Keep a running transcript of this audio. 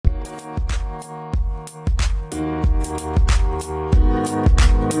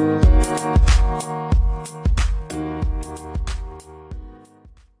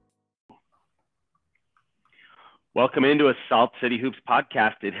Welcome into a Salt City Hoops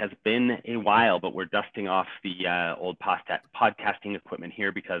podcast. It has been a while, but we're dusting off the old podcasting equipment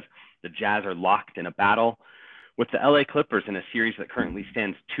here because the Jazz are locked in a battle with the LA Clippers in a series that currently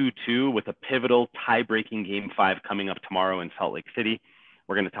stands 2-2 with a pivotal tie-breaking Game 5 coming up tomorrow in Salt Lake City.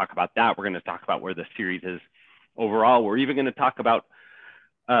 We're going to talk about that. We're going to talk about where the series is overall. We're even going to talk about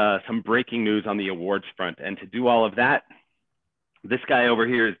some breaking news on the awards front. And to do all of that, this guy over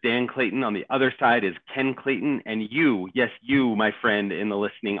here is Dan Clayton. On the other side is Ken Clayton. And you, yes, you, my friend in the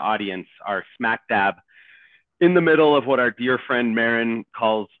listening audience, are smack dab in the middle of what our dear friend Marin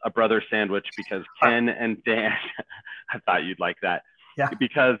calls a brother sandwich, because Ken and Dan, I thought you'd like that. Yeah.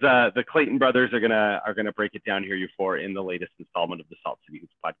 Because the Clayton brothers are gonna break it down here for in the latest installment of the Salt City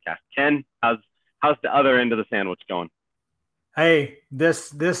Hoops podcast. Ken, how's the other end of the sandwich going? Hey,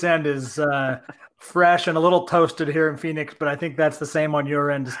 this end is fresh and a little toasted here in Phoenix, but I think that's the same on your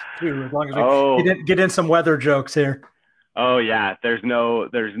end too. As long as we get in some weather jokes here. Oh yeah, there's no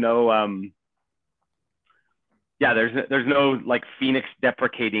like Phoenix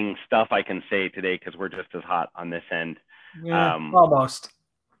deprecating stuff I can say today because we're just as hot on this end. Yeah, almost.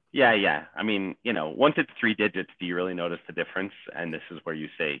 Yeah. I mean, once it's three digits, do you really notice the difference? And this is where you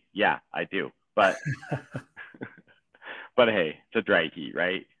say, yeah, I do. But but hey, it's a dry heat,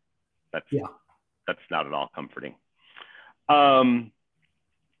 right? That's not at all comforting. So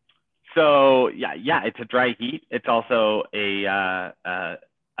yeah, it's a dry heat. It's also a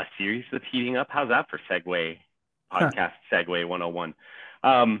series that's heating up. How's that for segue? Podcast segue 101.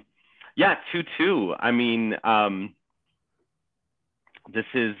 2-2. I mean, this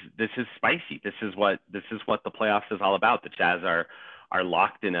is spicy. This is what the playoffs is all about. The Jazz are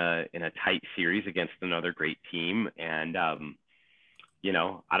locked in a tight series against another great team, and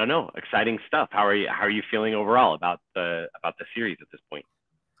I don't know, exciting stuff. How are you feeling overall about the series at this point?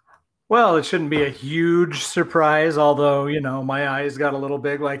 Well, it shouldn't be a huge surprise, although my eyes got a little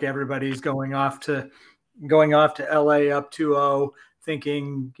big, like everybody's going off to LA up 2-0,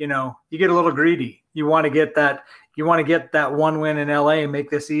 thinking you get a little greedy. You want to get that one win in LA and make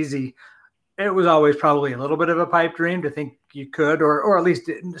this easy. It was always probably a little bit of a pipe dream to think you could, or at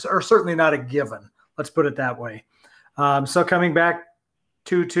least, or certainly not a given. Let's put it that way. So coming back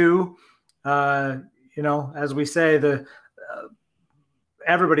 2-2, as we say,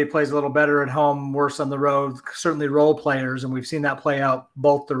 everybody plays a little better at home, worse on the road, certainly role players. And we've seen that play out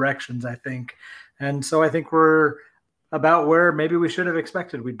both directions, I think. And so I think we're about where maybe we should have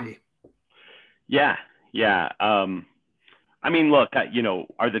expected we'd be. Yeah. I mean, look,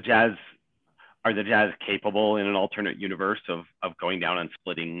 are the Jazz capable in an alternate universe of going down and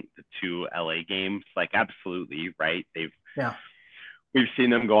splitting the two LA games? Like, absolutely, right? We've seen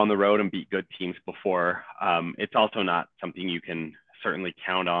them go on the road and beat good teams before. It's also not something you can certainly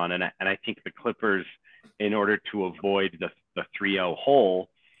count on. And I think the Clippers, in order to avoid the 3-0 hole,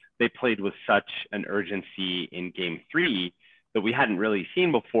 they played with such an urgency in Game 3 that we hadn't really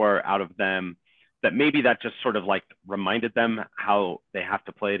seen before out of them, that maybe that just sort of like reminded them how they have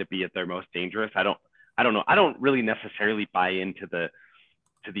to play to be at their most dangerous. I don't know. I don't really necessarily buy into the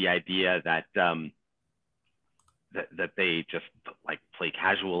idea that that they just like play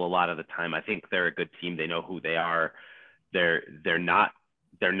casual a lot of the time. I think they're a good team. They know who they are. They're not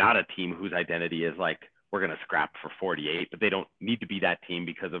a team whose identity is like, we're going to scrap for 48, but they don't need to be that team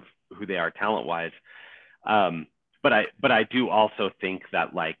because of who they are talent wise. But I do also think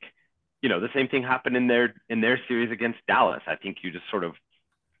that, like, the same thing happened in their series against Dallas. I think you just sort of,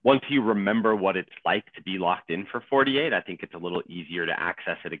 once you remember what it's like to be locked in for 48, I think it's a little easier to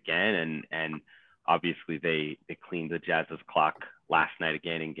access it again. And obviously they cleaned the Jazz's clock last night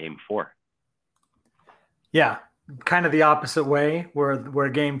again in Game 4. Yeah. Kind of the opposite way, where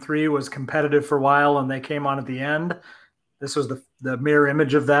Game 3 was competitive for a while and they came on at the end. This was the mirror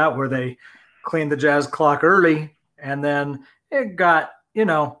image of that, where they cleaned the Jazz clock early and then it got,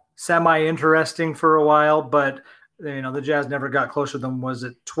 semi-interesting for a while, but the Jazz never got closer than, was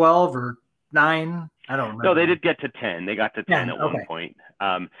it 12 or 9? I don't remember. No, they did get to 10. They got to 10 at one point.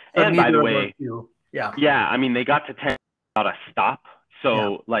 And by the way, I mean, they got to 10 without a stop.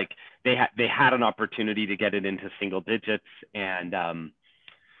 So like they had an opportunity to get it into single digits, and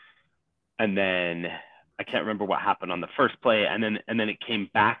then I can't remember what happened on the first play, and then it came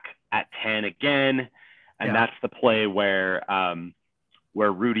back at 10 again, and that's the play where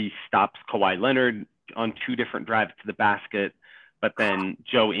Rudy stops Kawhi Leonard on 2 different drives to the basket, but then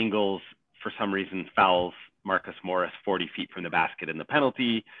Joe Ingles for some reason fouls Marcus Morris 40 feet from the basket in the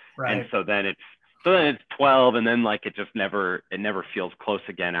penalty, and so then it's 12, and then like it never feels close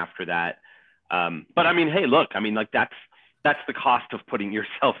again after that. But I mean, hey, look, I mean, like that's that's the cost of putting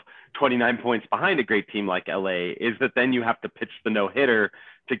yourself 29 points behind a great team like LA, is that then you have to pitch the no hitter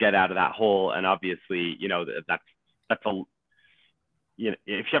to get out of that hole. And obviously, that's a, if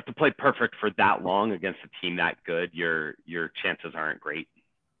you have to play perfect for that long against a team that good, your chances aren't great.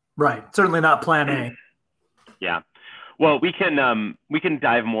 Right. Certainly not plan A. Yeah. Well, we can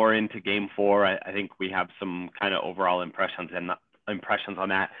dive more into Game 4. I think we have some kind of overall impressions on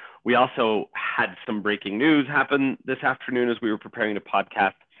that. We also had some breaking news happen this afternoon as we were preparing the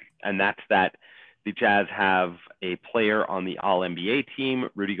podcast, and that's that the Jazz have a player on the All-NBA team.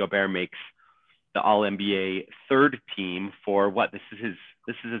 Rudy Gobert makes the All-NBA third team for what? This is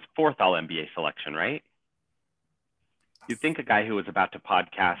his fourth All-NBA selection, right? You'd think a guy who was about to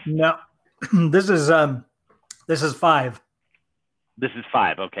podcast. No, this is 5. This is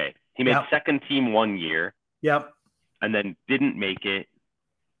 5. Okay. He made second team 1 year. Yep. And then didn't make it.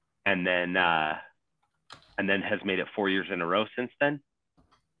 And then has made it 4 years in a row since then.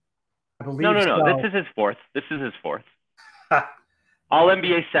 I believe No. so. This is his fourth. All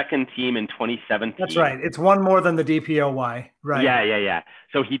NBA second team in 2017. That's right. It's one more than the DPOY. Right. Yeah.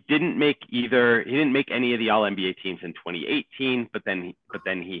 So he didn't make any of the All NBA teams in 2018, but then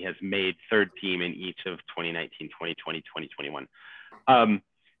he has made third team in each of 2019, 2020, 2021.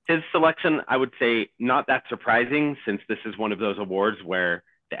 His selection, I would say, not that surprising, since this is one of those awards where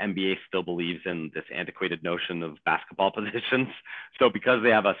the NBA still believes in this antiquated notion of basketball positions. So because they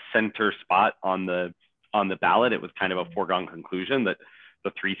have a center spot on the ballot, it was kind of a foregone conclusion that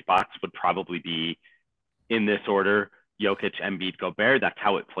the 3 spots would probably be in this order: Jokic, Embiid, Gobert. That's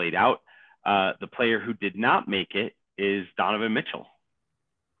how it played out. The player who did not make it is Donovan Mitchell.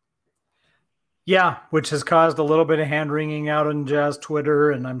 Yeah, which has caused a little bit of hand-wringing out on Jazz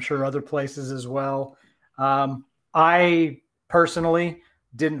Twitter, and I'm sure other places as well. I personally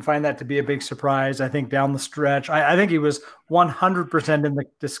didn't find that to be a big surprise. I think down the stretch, I think he was 100% in the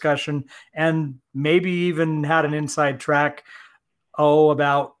discussion, and maybe even had an inside track,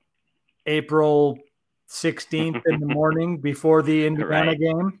 about April 16th in the morning before the Indiana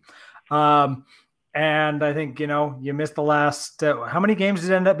game. And I think, you missed the last, how many games did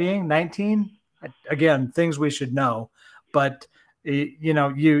it end up being? 19? Again, things we should know, but you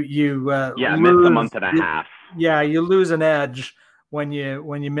missed a month and a half. Yeah. You lose an edge when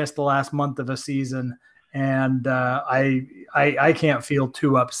you miss the last month of a season. And I can't feel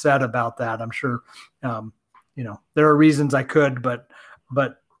too upset about that. I'm sure, there are reasons I could, but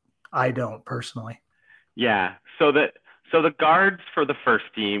I don't personally. Yeah. So the guards for the first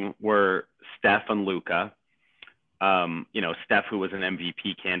team were Steph and Luka. Steph, who was an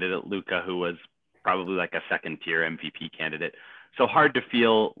MVP candidate, Luka, who was probably like a second tier MVP candidate. So hard to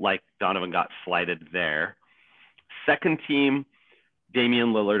feel like Donovan got slighted there. Second team,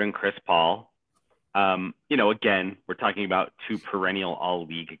 Damian Lillard and Chris Paul. Again, we're talking about 2 perennial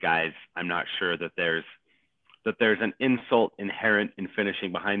all-league guys. I'm not sure that there's an insult inherent in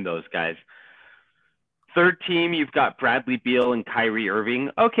finishing behind those guys. Third team, you've got Bradley Beal and Kyrie Irving.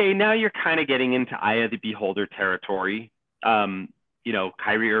 Okay, now you're kind of getting into eye of the beholder territory.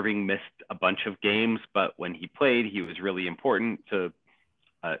 Kyrie Irving missed a bunch of games, but when he played, he was really important to,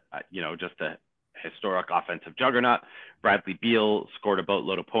 just a historic offensive juggernaut. Bradley Beal scored a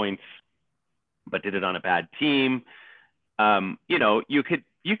boatload of points, but did it on a bad team. You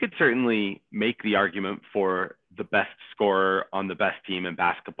could certainly make the argument for the best scorer on the best team in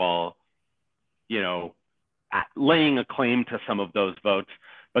basketball, laying a claim to some of those votes.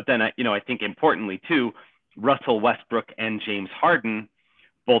 But then, I think importantly too, Russell Westbrook and James Harden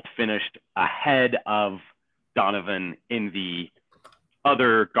both finished ahead of Donovan in the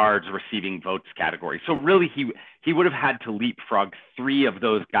other guards receiving votes category. So really he would have had to leapfrog 3 of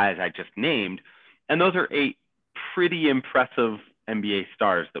those guys I just named. And those are 8 pretty impressive NBA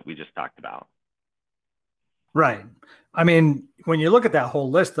stars that we just talked about. Right. I mean, when you look at that whole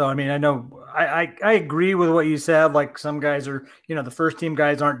list, though, I mean, I know I agree with what you said. Like, some guys are, the first team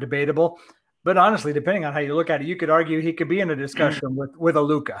guys aren't debatable. But honestly, depending on how you look at it, you could argue he could be in a discussion with a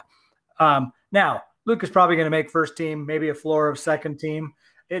Luka. Now, Luka's probably going to make first team, maybe a floor of second team.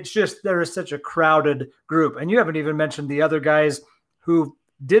 It's just there is such a crowded group. And you haven't even mentioned the other guys who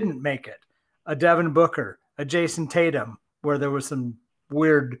didn't make it. A Devin Booker, a Jason Tatum, where there was some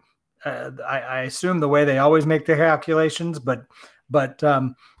weird I assume the way they always make their calculations, but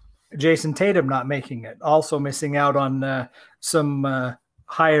Jason Tatum not making it, also missing out on some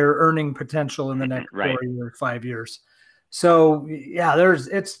higher earning potential in the next 4 or 5 years. So yeah,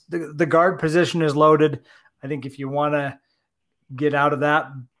 it's the guard position is loaded. I think if you want to get out of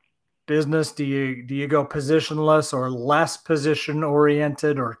that business, do you go positionless or less position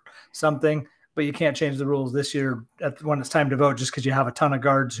oriented or something? but you can't change the rules this year when it's time to vote just because you have a ton of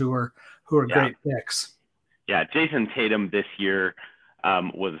guards who are great picks. Yeah, Jason Tatum this year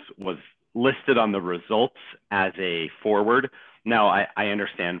was listed on the results as a forward. Now, I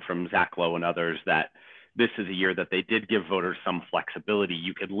understand from Zach Lowe and others that this is a year that they did give voters some flexibility.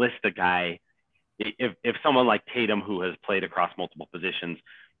 You could list a guy, if someone like Tatum, who has played across multiple positions,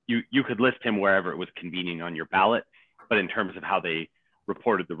 you could list him wherever it was convenient on your ballot. But in terms of how they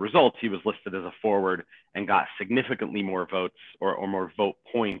reported the results, he was listed as a forward and got significantly more votes or more vote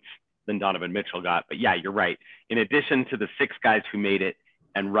points than Donovan Mitchell got. But yeah, you're right. In addition to the 6 guys who made it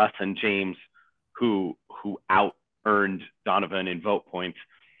and Russ and James who out-earned Donovan in vote points,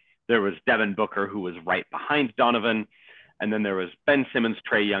 there was Devin Booker, who was right behind Donovan. And then there was Ben Simmons,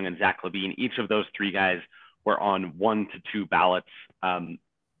 Trae Young, and Zach LaVine. Each of those 3 guys were on 1 to 2 ballots.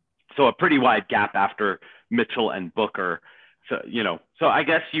 So a pretty wide gap after Mitchell and Booker. So I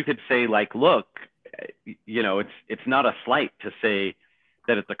guess you could say, like, look, it's not a slight to say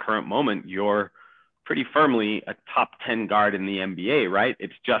that at the current moment, you're pretty firmly a top 10 guard in the NBA, right?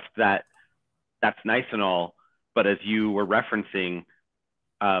 It's just that that's nice and all. But as you were referencing,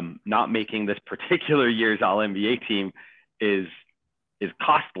 not making this particular year's All-NBA team is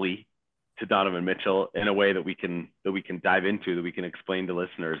costly to Donovan Mitchell in a way that we can dive into, that we can explain to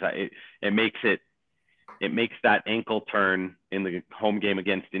listeners. It makes that ankle turn in the home game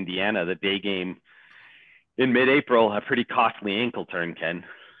against Indiana, the day game in mid-April, a pretty costly ankle turn, Ken.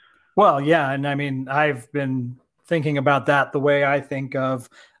 Well, yeah, and I mean, I've been thinking about that the way I think of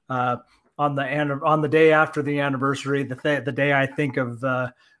on the day after the anniversary, the day I think of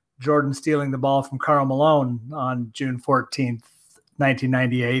Jordan stealing the ball from Karl Malone on June 14th,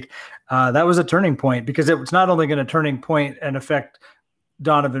 1998. That was a turning point, because it was not only going to turning point and affect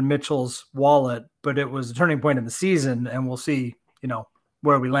Donovan Mitchell's wallet, but it was a turning point in the season, and we'll see,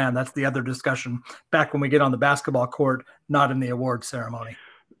 where we land. That's the other discussion back when we get on the basketball court, not in the award ceremony.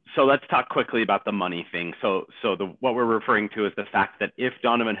 So let's talk quickly about the money thing. So what we're referring to is the fact that if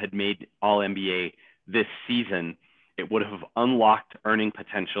Donovan had made All-NBA this season, it would have unlocked earning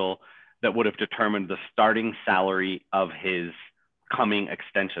potential that would have determined the starting salary of his coming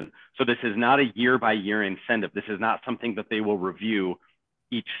extension. So this is not a year-by-year incentive. This is not something that they will review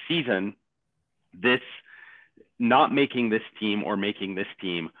each season. This not making this team or making this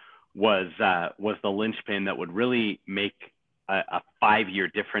team was the linchpin that would really make a 5-year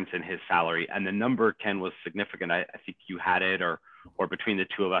difference in his salary. And the number, Ken, was significant. I think you had it, or between the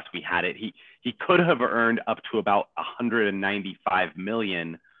two of us, we had it. He could have earned up to about $195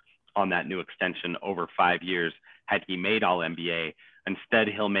 million on that new extension over 5 years had he made All-NBA. Instead,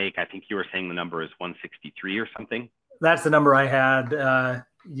 he'll make, I think you were saying the number is 163 or something. That's the number I had.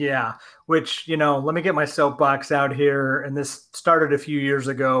 Yeah, which, let me get my soapbox out here. And this started a few years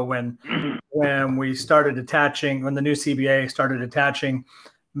ago when we started when the new CBA started attaching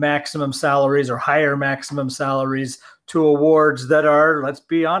maximum salaries or higher maximum salaries to awards that are, let's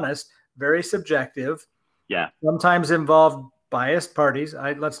be honest, very subjective. Yeah. Sometimes involve biased parties.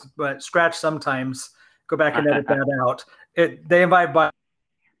 Let's scratch sometimes, go back and edit that out. They invite biased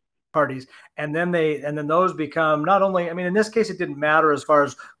parties, and then those become not only, in this case, it didn't matter as far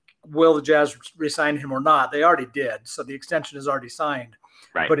as will the Jazz resign him or not. They already did. So the extension is already signed.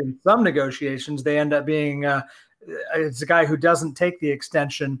 Right. But in some negotiations, they end up being it's a guy who doesn't take the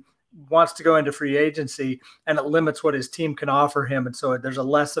extension, wants to go into free agency, and it limits what his team can offer him. And so there's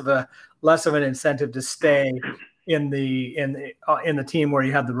less of an incentive to stay in the team where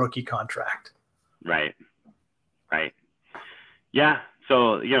you have the rookie contract. Right. Yeah.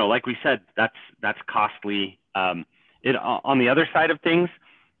 So, like we said, that's costly. On the other side of things,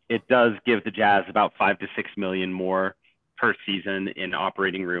 it does give the Jazz about $5 to $6 million more per season in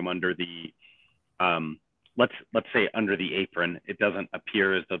operating room under the, let's say under the apron. It doesn't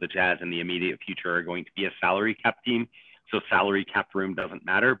appear as though the Jazz in the immediate future are going to be a salary cap team. So salary cap room doesn't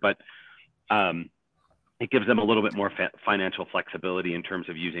matter, but it gives them a little bit more financial flexibility in terms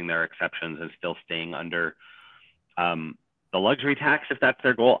of using their exceptions and still staying under the luxury tax, if that's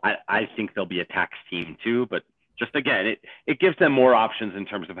their goal. I think they'll be a tax team too, but just again, it gives them more options in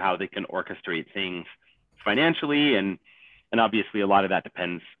terms of how they can orchestrate things financially. And obviously a lot of that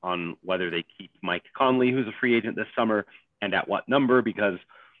depends on whether they keep Mike Conley, who's a free agent this summer, and at what number, because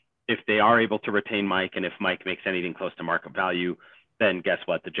if they are able to retain Mike, and if Mike makes anything close to market value, then guess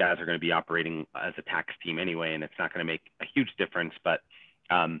what? The Jazz are going to be operating as a tax team anyway, and it's not going to make a huge difference. But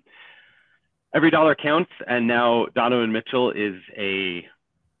every dollar counts, and now Donovan Mitchell is a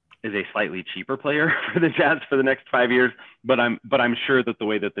slightly cheaper player for the Jazz for the next 5 years. But I'm sure that the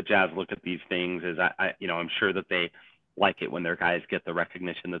way that the Jazz look at these things is, I'm sure that they like it when their guys get the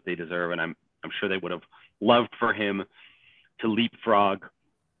recognition that they deserve, and I'm sure they would have loved for him to leapfrog,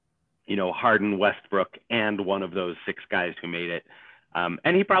 Harden, Westbrook, and one of those 6 guys who made it.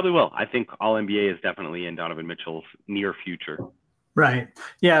 And he probably will. I think All NBA is definitely in Donovan Mitchell's near future. Right.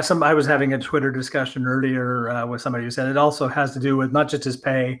 Yeah. I was having a Twitter discussion earlier with somebody who said it also has to do with not just his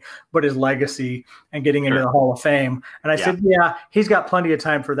pay, but his legacy and getting into the Hall of Fame. And I said, yeah, he's got plenty of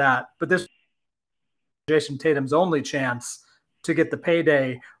time for that. But this is Jason Tatum's only chance to get the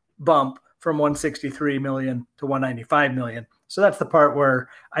payday bump from 163 million to 195 million. So that's the part where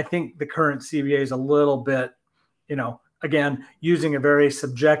I think the current CBA is a little bit, again, using a very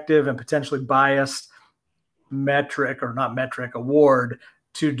subjective and potentially biased award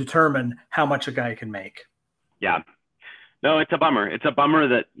to determine how much a guy can make. Yeah. No, it's a bummer. It's a bummer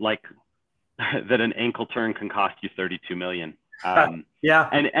that that an ankle turn can cost you 32 million. Yeah.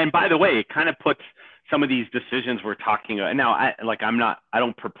 And by the way, it kind of puts some of these decisions we're talking about. Now, I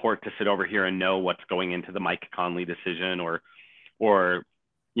don't purport to sit over here and know what's going into the Mike Conley decision or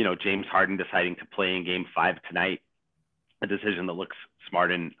James Harden deciding to play in Game 5 tonight, a decision that looks smart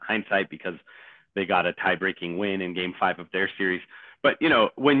in hindsight because they got a tie-breaking win in Game 5 of their series. But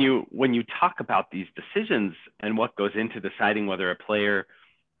when you talk about these decisions and what goes into deciding whether a player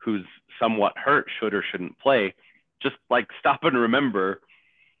who's somewhat hurt should or shouldn't play, just stop and remember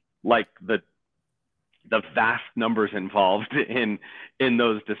the vast numbers involved in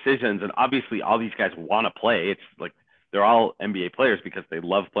those decisions. And obviously all these guys want to play. It's they're all NBA players because they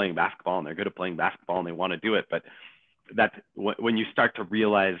love playing basketball and they're good at playing basketball and they want to do it. But that's when you start to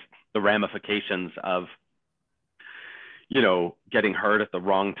realize the ramifications of, getting hurt at the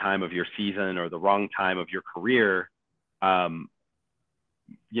wrong time of your season or the wrong time of your career,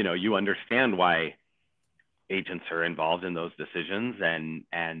 you understand why agents are involved in those decisions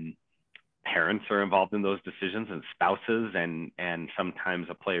and parents are involved in those decisions and spouses and sometimes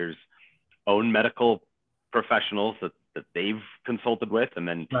a player's own medical professionals that they've consulted with, and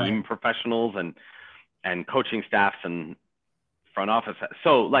then team professionals and coaching staffs and front office.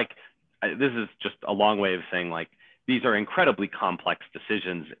 So this is just a long way of saying these are incredibly complex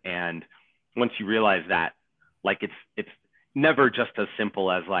decisions. And once you realize that, it's never just as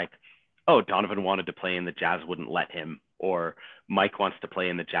simple as oh, Donovan wanted to play and the Jazz wouldn't let him, or Mike wants to play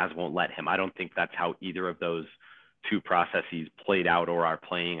and the Jazz won't let him. I don't think that's how either of those two processes played out or are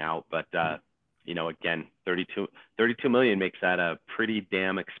playing out. But, again, 32 million makes that a pretty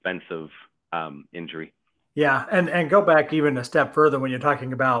damn expensive injury. Yeah. And go back even a step further when you're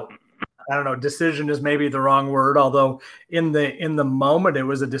talking about, I don't know, decision is maybe the wrong word, although in the moment it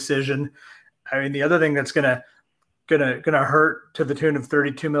was a decision. I mean, the other thing that's gonna hurt to the tune of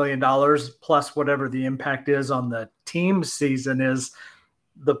 $32 million plus whatever the impact is on the team season is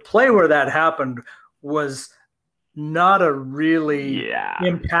the play where that happened was not a really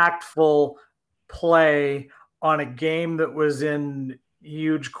impactful play on a game that was in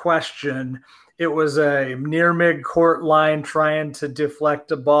huge question. It was a near mid-court line trying to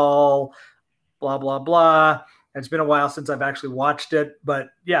deflect a ball, blah, blah, blah. It's been a while since I've actually watched it. But,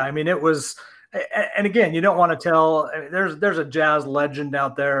 yeah, I mean, it was – and, again, you don't want to tell – there's a Jazz legend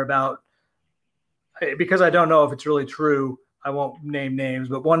out there about – because I don't know if it's really true, I won't name names,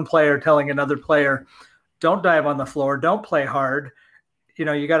 but one player telling another player, don't dive on the floor, don't play hard.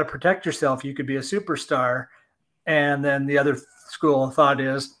 You got to protect yourself. You could be a superstar. And then the other school of thought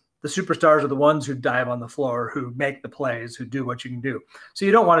is – the superstars are the ones who dive on the floor, who make the plays, who do what you can do. So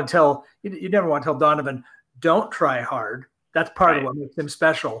you don't want to tell – you never want to tell Donovan, don't try hard. That's part of what makes him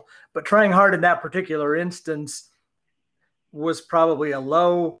special. But trying hard in that particular instance was probably a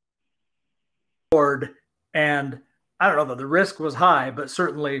low board. And I don't know that the risk was high, but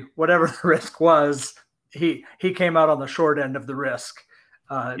certainly whatever the risk was, he came out on the short end of the risk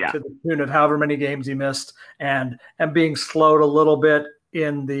to the tune of however many games he missed and being slowed a little bit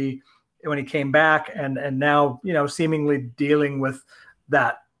when he came back and now, seemingly dealing with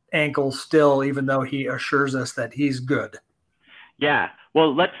that ankle still, even though he assures us that he's good. Yeah.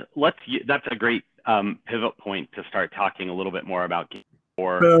 Well, that's a great pivot point to start talking a little bit more about Game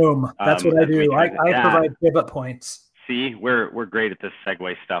 4. Boom. That's what I do. I provide pivot points. See, we're great at this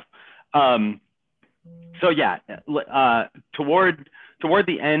segue stuff. Toward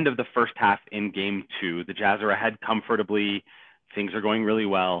the end of the first half in Game 2, the Jazz are ahead comfortably. Things are going really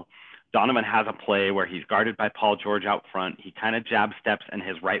well. Donovan has a play where he's guarded by Paul George out front. He kind of jab steps and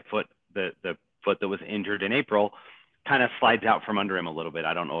his right foot, the foot that was injured in April, kind of slides out from under him a little bit.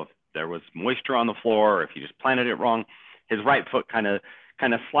 I don't know if there was moisture on the floor or if he just planted it wrong. His right foot kind of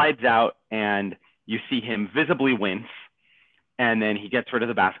slides out and you see him visibly wince, and then he gets rid of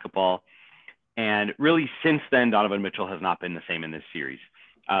the basketball. And really since then, Donovan Mitchell has not been the same in this series.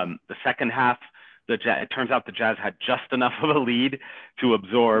 The second half, it turns out the Jazz had just enough of a lead to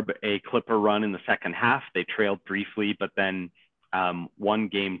absorb a Clipper run in the second half. They trailed briefly, but then won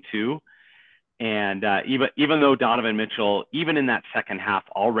game 2. And even though Donovan Mitchell, even in that second half,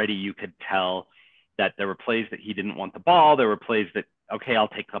 already you could tell that there were plays that he didn't want the ball. There were plays that, okay, I'll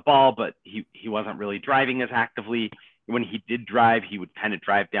take the ball, but he wasn't really driving as actively. When he did drive, he would kind of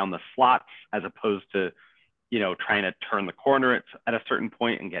drive down the slots as opposed to, trying to turn the corner at a certain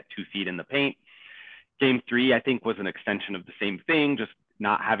point and get 2 feet in the paint. Game 3, I think, was an extension of the same thing, just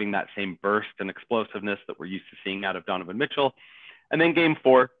not having that same burst and explosiveness that we're used to seeing out of Donovan Mitchell. And then game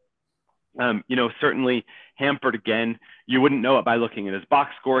 4, certainly hampered again. You wouldn't know it by looking at his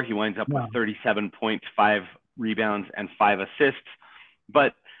box score. He winds up with 37 points, 5 rebounds, and 5 assists.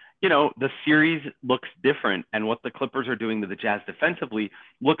 But, the series looks different. And what the Clippers are doing to the Jazz defensively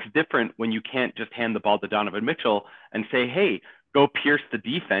looks different when you can't just hand the ball to Donovan Mitchell and say, hey, go pierce the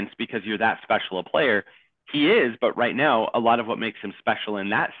defense because you're that special a player. He is, but right now, a lot of what makes him special in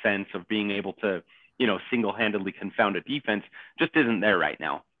that sense of being able to, single-handedly confound a defense just isn't there right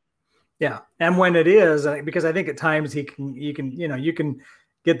now. Yeah. And when it is, because I think at times you can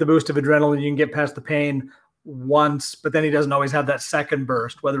get the boost of adrenaline, you can get past the pain once, but then he doesn't always have that second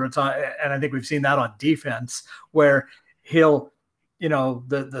burst, whether it's on, and I think we've seen that on defense where he'll,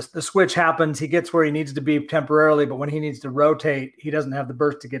 the switch happens, he gets where he needs to be temporarily, but when he needs to rotate, he doesn't have the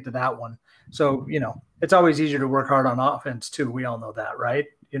burst to get to that one. So, it's always easier to work hard on offense too. We all know that, right?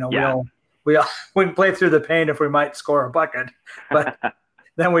 We can play through the pain if we might score a bucket, but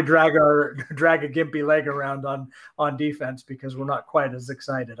then we drag a gimpy leg around on defense because we're not quite as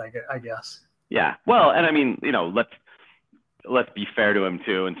excited, I guess. Yeah. Well, and I mean, let's be fair to him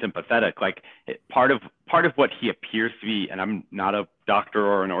too and sympathetic. Like part of what he appears to be, and I'm not a doctor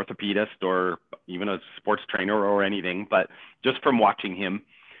or an orthopedist or even a sports trainer or anything, but just from watching him,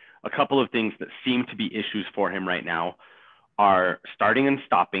 a couple of things that seem to be issues for him right now are starting and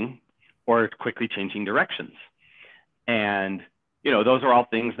stopping or quickly changing directions. And those are all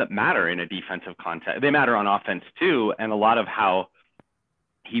things that matter in a defensive context. They matter on offense too. And a lot of how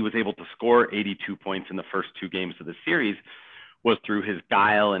he was able to score 82 points in the first 2 games of the series was through his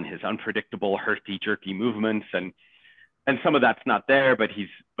guile and his unpredictable herky-jerky movements. And some of that's not there, but he's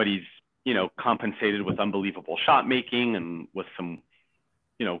compensated with unbelievable shot making and with some,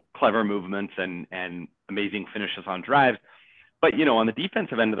 clever movements and amazing finishes on drives. But, on the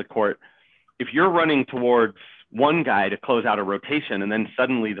defensive end of the court, if you're running towards one guy to close out a rotation and then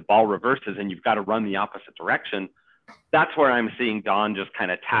suddenly the ball reverses and you've got to run the opposite direction, that's where I'm seeing Don just kind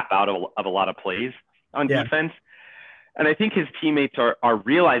of tap out of a lot of plays on defense. And I think his teammates are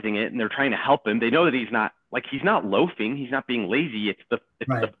realizing it and they're trying to help him. They know that he's not loafing. He's not being lazy. It's the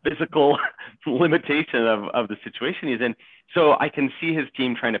physical limitation of the situation he's in. So I can see his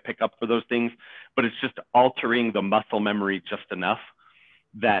team trying to pick up for those things, but it's just altering the muscle memory just enough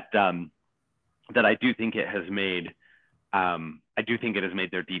that I do think it has made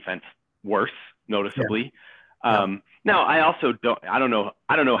their defense worse noticeably. Now I don't know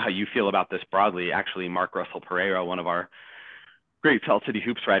how you feel about this broadly. Actually, Mark Russell Pereira, one of our great Salt City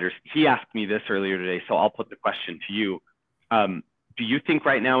Hoops writers, he asked me this earlier today, so I'll put the question to you. Do you think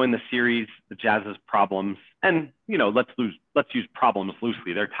right now in the series, the Jazz's problems, and let's use problems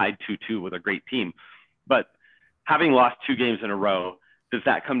loosely, they're tied 2-2 with a great team, but having lost 2 games in a row, does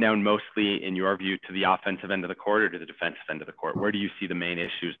that come down mostly, in your view, to the offensive end of the court or to the defensive end of the court? Where do you see the main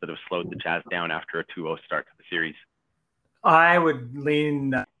issues that have slowed the Jazz down after a 2-0 start to the series? I would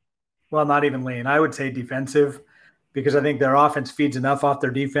I would say defensive, because I think their offense feeds enough off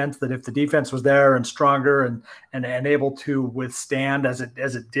their defense that if the defense was there and stronger and able to withstand as it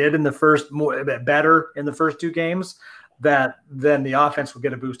did in the better in the first 2 games, that then the offense will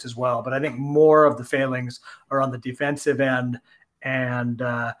get a boost as well. But I think more of the failings are on the defensive end. And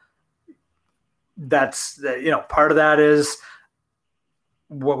that's part of that is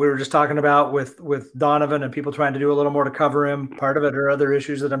what we were just talking about with Donovan and people trying to do a little more to cover him. Part of it are other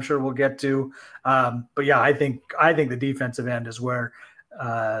issues that I'm sure we'll get to. But yeah, I think the defensive end is where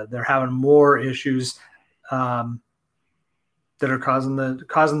they're having more issues that are causing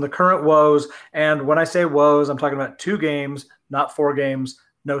the current woes. And when I say woes, I'm talking about 2 games, not 4 games.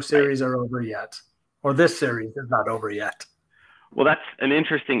 No series are over yet, or this series is not over yet. Well, that's an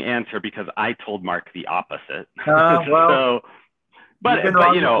interesting answer because I told Mark the opposite. But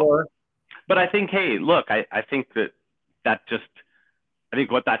I think, hey, look, I think I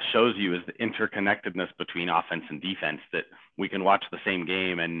think what that shows you is the interconnectedness between offense and defense, that we can watch the same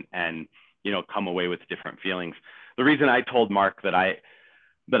game and come away with different feelings. The reason I told Mark that I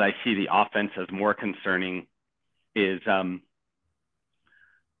see the offense as more concerning is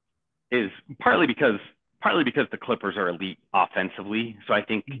is partly because the Clippers are elite offensively. So I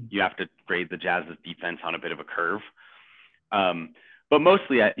think you have to grade the Jazz's defense on a bit of a curve. But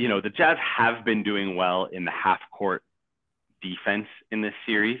mostly, the Jazz have been doing well in the half court defense in this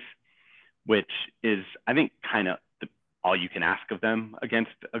series, which is, I think, kind of all you can ask of them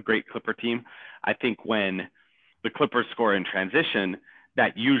against a great Clipper team. I think when the Clippers score in transition,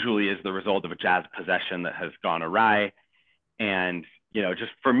 that usually is the result of a Jazz possession that has gone awry. And,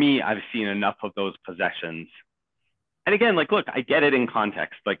 just for me, I've seen enough of those possessions. And again, look, I get it in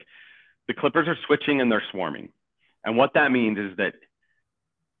context. Like, the Clippers are switching and they're swarming. And what that means is that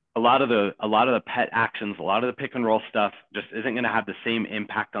a lot of the pet actions, a lot of the pick and roll stuff just isn't going to have the same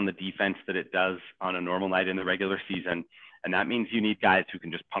impact on the defense that it does on a normal night in the regular season. And that means you need guys who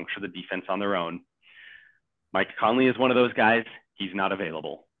can just puncture the defense on their own. Mike Conley is one of those guys. He's not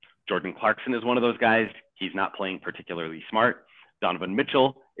available. Jordan Clarkson is one of those guys. He's not playing particularly smart. Donovan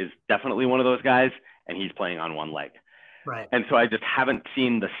Mitchell is definitely one of those guys, and he's playing on one leg. Right. And so I just haven't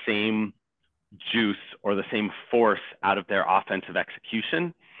seen the same juice or the same force out of their offensive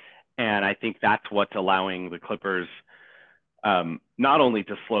execution. And I think that's what's allowing the Clippers not only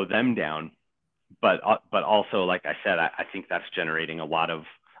to slow them down, but also, like I said, I think that's generating a lot of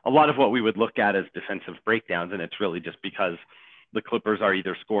what we would look at as defensive breakdowns. And it's really just because the Clippers are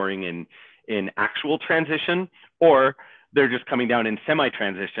either scoring in actual transition, or they're just coming down in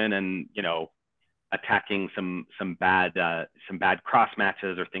semi-transition and, attacking some bad cross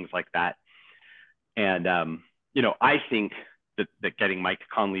matches or things like that. And, I think that getting Mike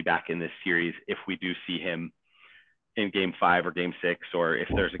Conley back in this series, if we do see him in Game 5 or Game 6, or if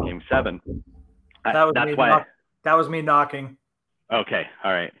there's a Game 7, that was me knocking. Okay.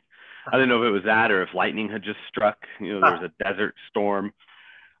 All right. I didn't know if it was that or if lightning had just struck. There was a desert storm.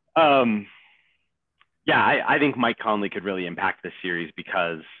 I think Mike Conley could really impact this series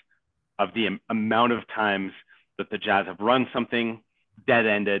because of the amount of times that the Jazz have run something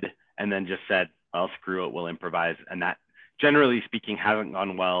dead-ended and then just said, well, screw it, we'll improvise. And that, generally speaking, hasn't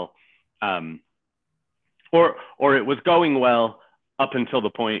gone well. Or it was going well up until the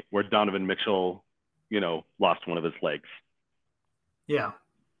point where Donovan Mitchell, lost one of his legs. Yeah.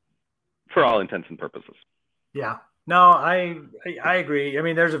 For all intents and purposes. Yeah. No, I agree. I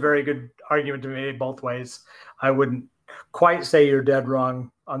mean, there's a very good argument to be made both ways. I wouldn't quite say you're dead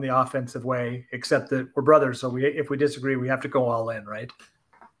wrong on the offensive way, except that we're brothers. So if we disagree, we have to go all in, right?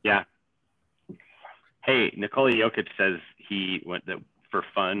 Yeah. Hey, Nikola Jokic says he went for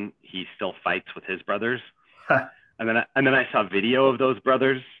fun. He still fights with his brothers. And then I saw video of those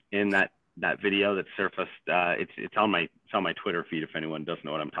brothers in that video that surfaced. It's on my Twitter feed if anyone doesn't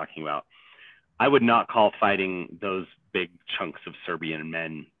know what I'm talking about. I would not call fighting those big chunks of Serbian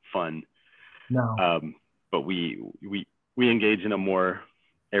men fun. No. But we engage in a more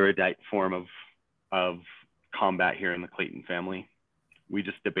erudite form of combat here in the Clayton family. We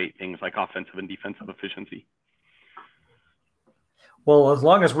just debate things like offensive and defensive efficiency. Well, as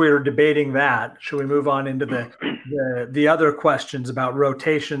long as we're debating that, should we move on into the other questions about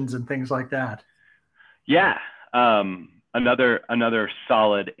rotations and things like that? Yeah. Another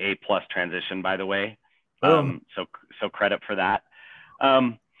solid A+ transition, by the way. So credit for that.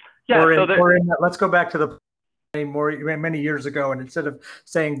 Let's go back to the many years ago, and instead of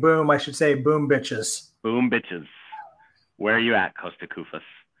saying boom, I should say boom bitches. Boom bitches. Where are you at, Costa Koufos?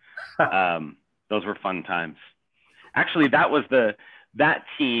 Those were fun times. Actually, that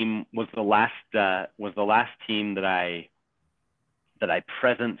team was the last team that I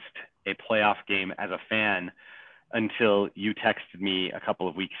presenced a playoff game as a fan until you texted me a couple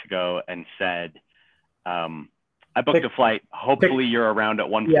of weeks ago and said, I booked a flight. Hopefully you're around at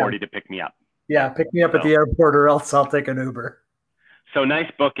 1:40 to pick me up. Yeah, pick me up at the airport or else I'll take an Uber. So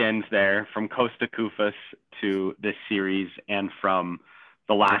nice bookends there from Costa Koufos to this series, and from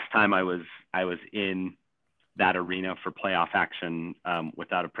the last time I was in that arena for playoff action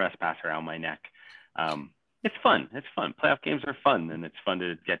without a press pass around my neck. It's fun. Playoff games are fun, and it's fun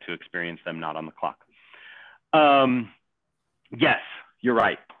to get to experience them not on the clock. Yes, you're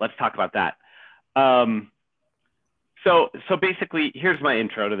right. Let's talk about that. So basically, here's my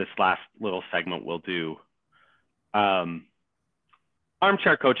intro to this last little segment we'll do.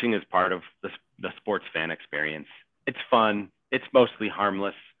 Armchair coaching is part of the sports fan experience. It's fun. It's mostly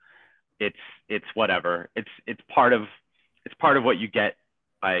harmless. It's whatever. It's part of what you get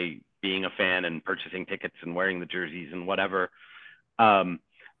by being a fan and purchasing tickets and wearing the jerseys and whatever.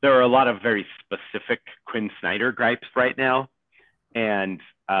 There are a lot of very specific Quinn Snyder gripes right now, and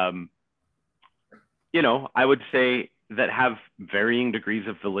I would say that have varying degrees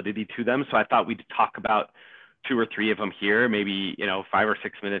of validity to them. So I thought we'd talk about two or three of them here, maybe, 5 or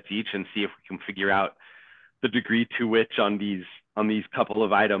 6 minutes each, and see if we can figure out the degree to which on these couple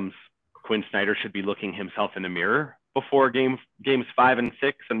of items, Quinn Snyder should be looking himself in the mirror before games 5 and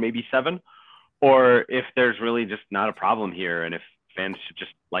 6 and maybe 7, or if there's really just not a problem here, and if fans should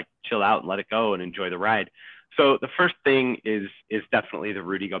just like chill out and let it go and enjoy the ride. So the first thing is definitely the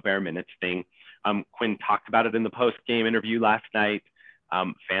Rudy Gobert minutes thing. Quinn talked about it in the post-game interview last night.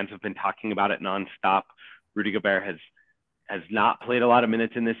 Fans have been talking about it nonstop. Rudy Gobert has not played a lot of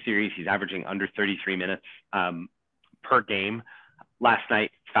minutes in this series. He's averaging under 33 minutes per game. Last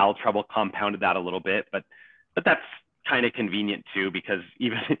night, foul trouble compounded that a little bit, but that's kind of convenient too, because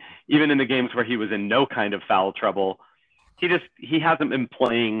even in the games where he was in no kind of foul trouble, he hasn't been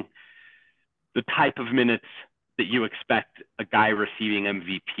playing the type of minutes that you expect a guy receiving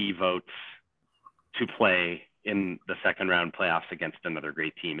MVP votes to play in the second round playoffs against another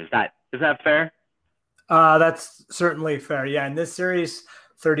great team. Is that fair? That's certainly fair. Yeah. In this series,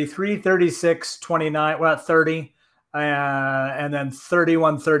 33, 36, 29, 30, and then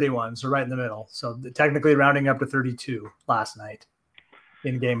 31, 31. So right in the middle. So technically rounding up to 32 last night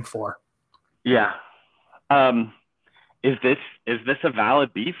in game 4. Yeah. Is this a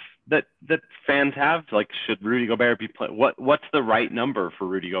valid beef that fans have? Like, should Rudy Gobert be playing? What's the right number for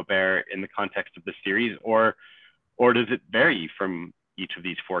Rudy Gobert in the context of the series, or does it vary from each of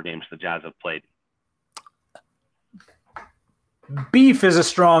these 4 games the Jazz have played? Beef is a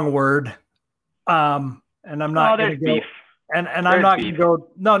strong word, and I'm not going to go. Beef. And I'm not going to go.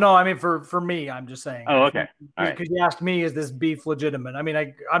 No. I mean, for me, I'm just saying. Oh, okay. All right. Because you asked me, is this beef legitimate? I mean,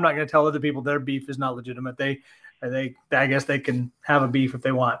 I'm not going to tell other people their beef is not legitimate. I guess they can have a beef if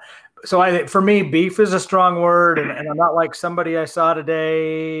they want. So for me, beef is a strong word, and I'm not like somebody I saw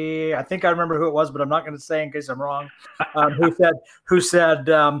today. I think I remember who it was, but I'm not going to say in case I'm wrong. Who said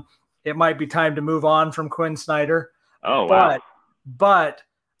it might be time to move on from Quinn Snyder. Oh, wow. But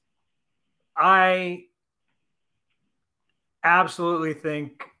I absolutely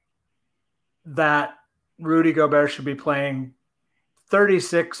think that Rudy Gobert should be playing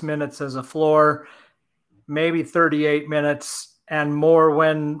 36 minutes as a floor, maybe 38 minutes and more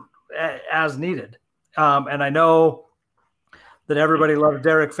when as needed. And I know that everybody loves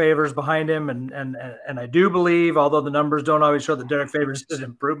Derek Favors behind him. And I do believe, although the numbers don't always show that Derek Favors is an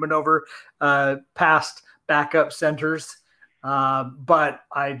improvement over past backup centers. But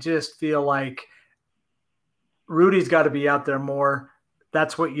I just feel like Rudy's got to be out there more.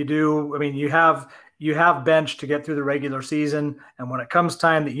 That's what you do. I mean, you have bench to get through the regular season. And when it comes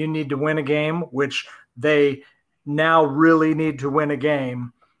time that you need to win a game, which they now really need to win a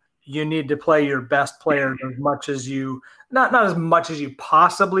game, you need to play your best players as much as you, not as much as you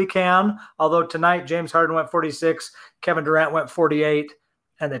possibly can. Although tonight, James Harden went 46, Kevin Durant went 48,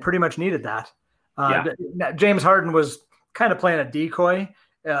 and they pretty much needed that. James Harden was kind of playing a decoy.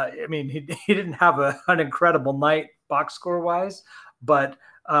 I mean, he didn't have an incredible night box score wise, but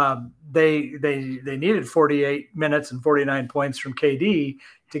they needed 48 minutes and 49 points from KD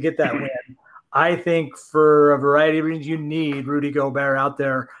to get that win. I think for a variety of reasons, you need Rudy Gobert out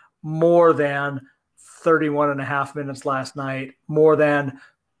there more than 31 and a half minutes last night, more than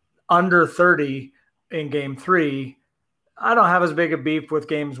under 30 in game 3. I don't have as big a beef with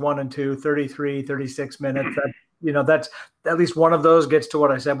games 1 and 2, 33, 36 minutes. That's at least one of those gets to what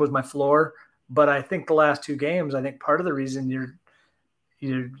I said was my floor. But I think the last 2 games, I think part of the reason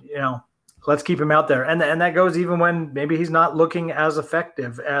let's keep him out there. And that goes even when maybe he's not looking as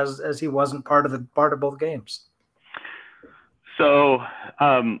effective as he wasn't part of both games. So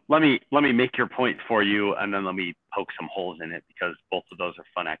let me make your point for you, and then let me poke some holes in it, because both of those are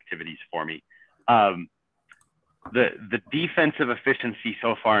fun activities for me. The defensive efficiency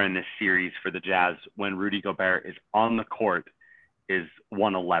so far in this series for the Jazz when Rudy Gobert is on the court is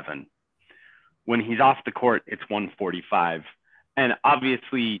 111. When he's off the court, it's 145. And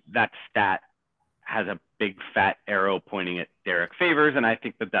obviously that stat has a big fat arrow pointing at Derek Favors. And I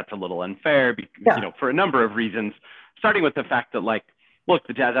think that that's a little unfair because, for a number of reasons, starting with the fact that, look,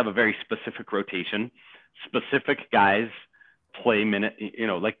 the Jazz have a very specific rotation. Specific guys play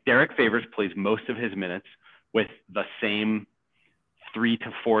Derek Favors plays most of his minutes with the same 3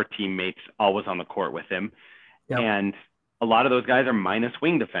 to 4 teammates always on the court with him. Yep. And a lot of those guys are minus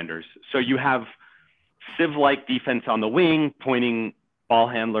wing defenders. So you have sieve-like defense on the wing, pointing ball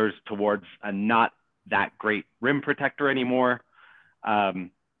handlers towards a not that great rim protector anymore. So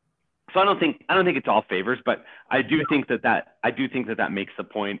I don't think it's all Favors, but I do think that makes the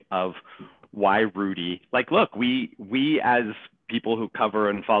point of why Rudy, look, we as people who cover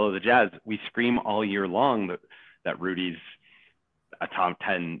and follow the Jazz, we scream all year long that Rudy's a top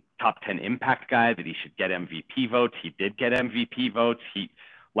 10 top 10 impact guy, that he should get MVP votes. He did get MVP votes.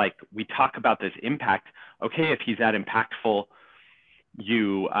 We talk about this impact. Okay, if he's that impactful,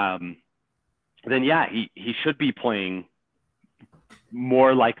 then yeah, he should be playing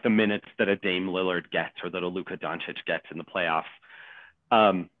more like the minutes that a Dame Lillard gets or that a Luka Doncic gets in the playoffs.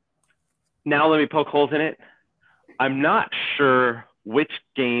 Now let me poke holes in it. I'm not sure which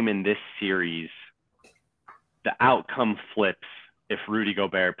game in this series the outcome flips if Rudy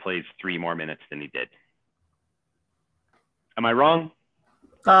Gobert plays 3 more minutes than he did. Am I wrong?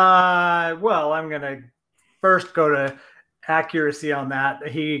 Well, I'm going to first go to accuracy on that.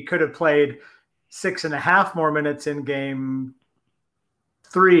 He could have played 6.5 more minutes in game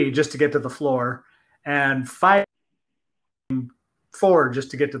 3 just to get to the floor, and 5 4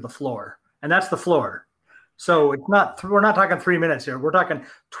 just to get to the floor. And that's the floor. So it's not, we're not talking 3 minutes here. We're talking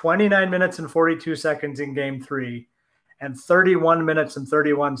 29 minutes and 42 seconds in game 3 and 31 minutes and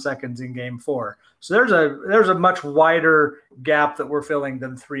 31 seconds in game 4. So there's a much wider gap that we're filling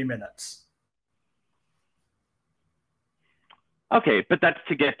than 3 minutes. Okay, but that's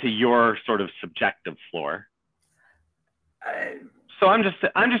to get to your sort of subjective floor. So I'm just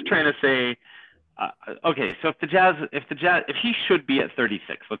trying to say, okay, so if he should be at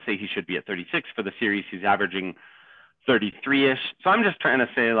 36, let's say he should be at 36 for the series, he's averaging 33-ish. So I'm just trying to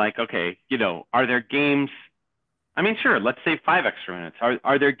say, like, okay, are there games? I mean, sure, let's say 5 extra minutes.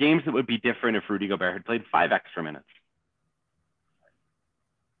 Are there games that would be different if Rudy Gobert had played 5 extra minutes?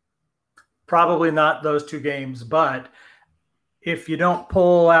 Probably not those 2 games, but if you don't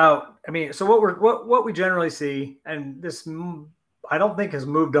pull out, I mean, so what we generally see, and this I don't think has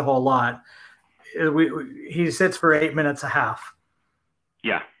moved a whole lot. He sits for 8 minutes a half.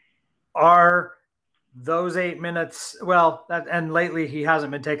 Yeah. Are those 8 minutes? Well, and lately he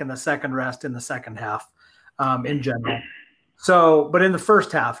hasn't been taking the second rest in the second half, in general. So, but in the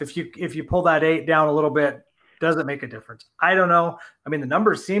first half, if you pull that 8 down a little bit, does it make a difference? I don't know. I mean, the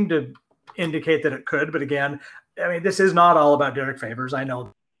numbers seem to indicate that it could, but again, I mean, this is not all about Derek Favors. I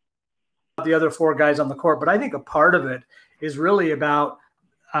know the other 4 guys on the court, but I think a part of it is really about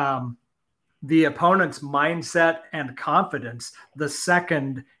the opponent's mindset and confidence the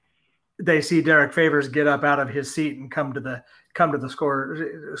second they see Derek Favors get up out of his seat and come to the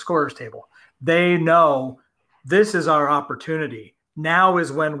scorer's table. They know this is our opportunity. Now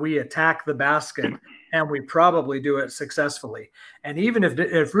is when we attack the basket, and we probably do it successfully. And even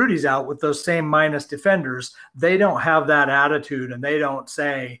if Rudy's out with those same minus defenders, they don't have that attitude, and they don't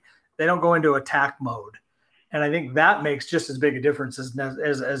go into attack mode. And I think that makes just as big a difference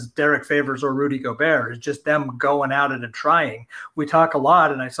as Derek Favors or Rudy Gobert, is just them going at it and trying. We talk a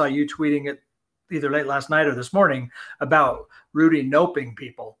lot, and I saw you tweeting it either late last night or this morning, about Rudy noping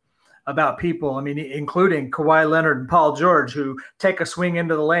people, about people, I mean, including Kawhi Leonard and Paul George, who take a swing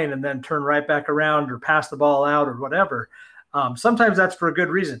into the lane and then turn right back around or pass the ball out or whatever. Sometimes that's for a good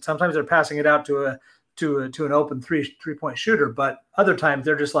reason. Sometimes they're passing it out to an open three-point shooter, but other times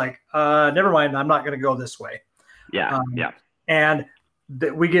they're just like, never mind, I'm not going to go this way. Yeah, And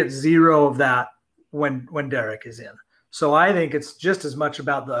we get zero of that when Derek is in. So I think it's just as much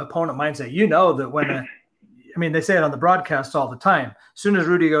about the opponent mindset. That they say it on the broadcast all the time. As soon as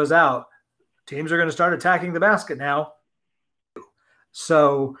Rudy goes out, teams are going to start attacking the basket now.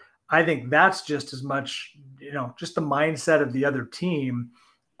 So I think that's just as much, just the mindset of the other team.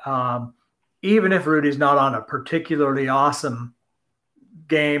 Even if Rudy's not on a particularly awesome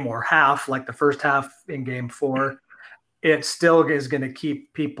game or half, like the first half in game 4, it still is going to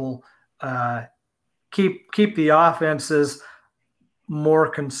keep people, keep the offenses more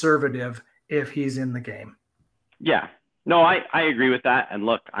conservative if he's in the game. Yeah. No, I agree with that. And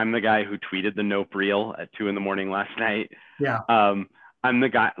look, I'm the guy who tweeted the nope reel at 2 a.m. last night. Yeah. I'm the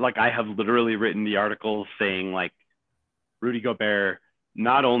guy, like, I have literally written the articles saying, like, Rudy Gobert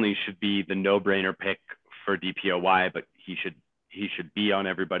not only should be the no-brainer pick for DPOY, but he should be on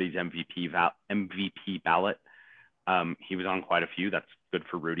everybody's MVP ballot. He was on quite a few. That's good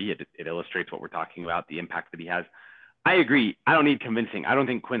for Rudy. It illustrates what we're talking about, the impact that he has. I agree. I don't need convincing. I don't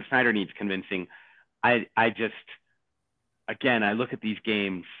think Quinn Snyder needs convincing. I just, again, I look at these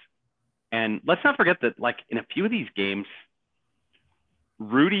games, and let's not forget that, like, in a few of these games,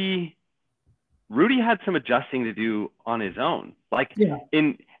 Rudy had some adjusting to do on his own. Like,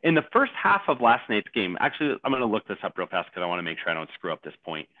 in the first half of last night's game, actually, I'm going to look this up real fast because I want to make sure I don't screw up this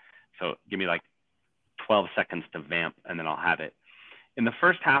point. So give me like 12 seconds to vamp, and then I'll have it. In the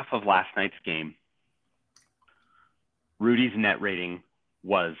first half of last night's game, Rudy's net rating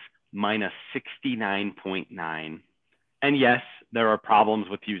was minus 69.9. And yes, there are problems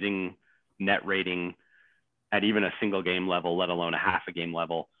with using net rating at even a single game level, let alone a half a game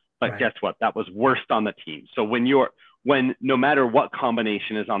level. But guess what? That was worst on the team. So when no matter what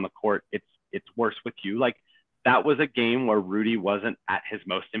combination is on the court, it's worse with you. Like that was a game where Rudy wasn't at his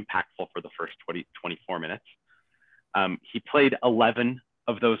most impactful for the first 24 minutes. He played 11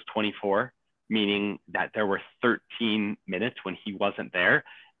 of those 24, meaning that there were 13 minutes when he wasn't there,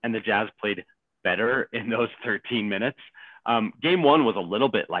 and the Jazz played better in those 13 minutes. Game one was a little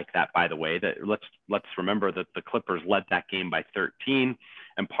bit like that, by the way. That let's remember that the Clippers led that game by 13,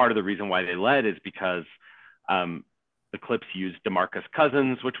 and part of the reason why they led is because the Clips used DeMarcus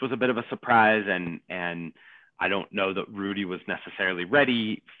Cousins, which was a bit of a surprise, and I don't know that Rudy was necessarily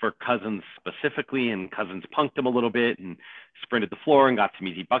ready for Cousins specifically, and Cousins punked him a little bit and sprinted the floor and got some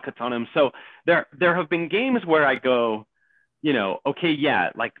easy buckets on him. So there have been games where I go, okay,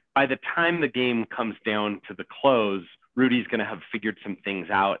 yeah, like by the time the game comes down to the close, Rudy's going to have figured some things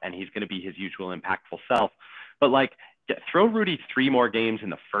out and he's going to be his usual impactful self. But like throw Rudy 3 more games in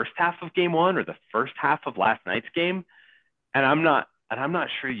the first half of game one or the first half of last night's game, and I'm not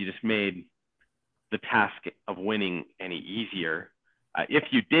sure you just made the task of winning any easier. If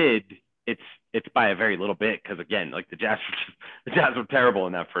you did, it's by a very little bit, because again, like the Jazz were terrible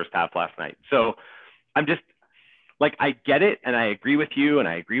in that first half last night. So I'm just like, I get it, and I agree with you, and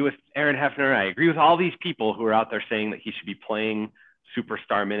I agree with Aaron Hefner. I agree with all these people who are out there saying that he should be playing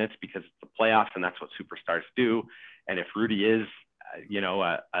superstar minutes because it's the playoffs and that's what superstars do. And if Rudy is,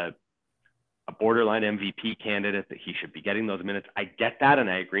 a borderline MVP candidate, that he should be getting those minutes. I get that, and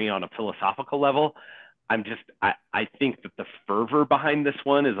I agree on a philosophical level. I think that the fervor behind this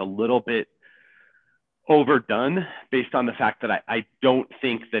one is a little bit overdone based on the fact that I don't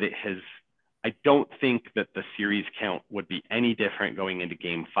think that the series count would be any different going into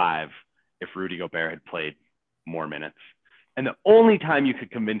game 5 if Rudy Gobert had played more minutes. And the only time you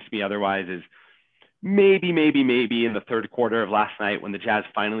could convince me otherwise is maybe in the third quarter of last night when the Jazz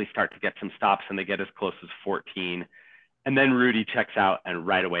finally start to get some stops and they get as close as 14. And then Rudy checks out and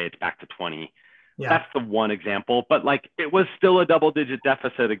right away it's back to 20. Yeah. That's the one example. But like it was still a double-digit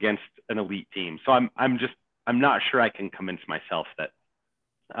deficit against an elite team. So I'm not sure I can convince myself that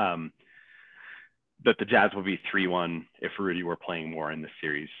that the Jazz will be 3-1 if Rudy were playing more in this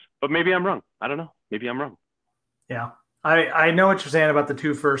series. But maybe I'm wrong. I don't know. Maybe I'm wrong. Yeah. I know what you're saying about the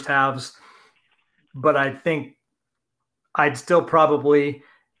 2 first halves. But I think I'd still probably,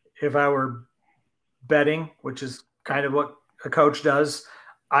 if I were betting, which is kind of what a coach does,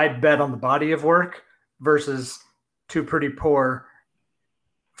 I'd bet on the body of work versus 2 pretty poor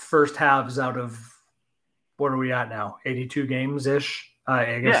first halves out of, what are we at now? 82 games-ish?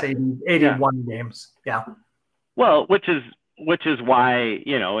 I guess 81 games. Yeah. Well, which is why,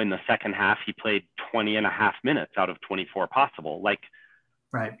 in the second half, he played 20 and a half minutes out of 24 possible. Like,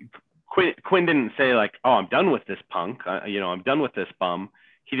 right. Quinn didn't say like, oh, I'm done with this punk. I'm done with this bum.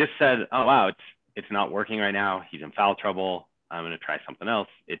 He just said, oh, wow, it's not working right now. He's in foul trouble. I'm going to try something else.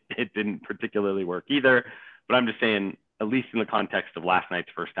 It didn't particularly work either. But I'm just saying, at least in the context of last night's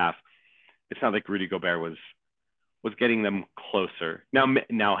first half, it's not like Rudy Gobert was getting them closer.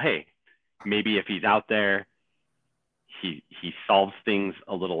 Now, hey, maybe if he's out there, he solves things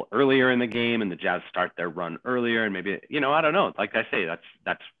a little earlier in the game and the Jazz start their run earlier. And maybe, I don't know. Like I say,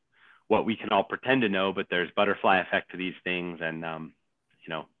 that's what we can all pretend to know, but there's butterfly effect to these things. And,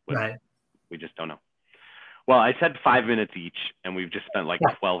 right. We just don't know. Well, I said 5 minutes each, and we've just spent like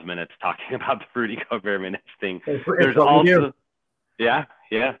 12 minutes talking about the Rudy Gobert minutes thing. There's also, yeah.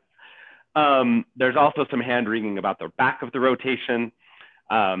 There's also some hand-wringing about the back of the rotation.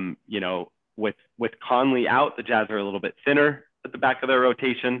 With Conley out, the Jazz are a little bit thinner at the back of their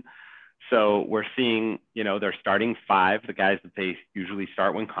rotation. So we're seeing, they're starting 5, the guys that they usually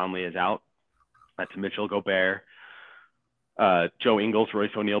start when Conley is out. That's Mitchell Gobert, Joe Ingles,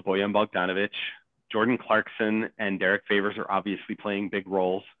 Royce O'Neal, Bojan Bogdanovic, Jordan Clarkson, and Derek Favors are obviously playing big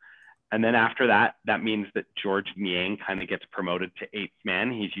roles. And then after that, that means that George Niang kind of gets promoted to 8th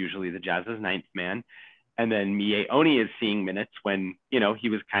man. He's usually the Jazz's 9th man. And then Miye Oni is seeing minutes when, he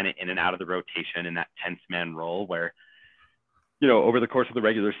was kind of in and out of the rotation in that 10th man role where, over the course of the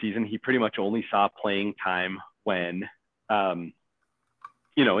regular season, he pretty much only saw playing time when, in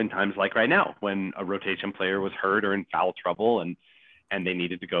times like right now, when a rotation player was hurt or in foul trouble and they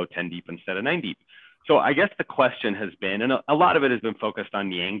needed to go 10 deep instead of 9 deep. So I guess the question has been, and a lot of it has been focused on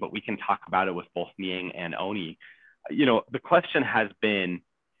Niang, but we can talk about it with both Niang and Oni. The question has been,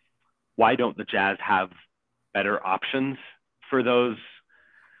 why don't the Jazz have better options for those,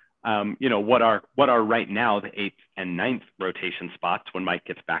 what are right now the 8th and 9th rotation spots? When Mike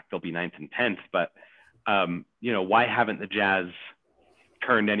gets back, they'll be 9th and 10th. But, why haven't the Jazz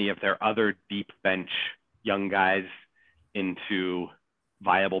turned any of their other deep bench young guys into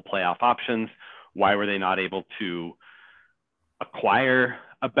viable playoff options? Why were they not able to acquire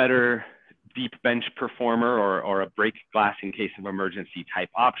a better deep bench performer or a break glass in case of emergency type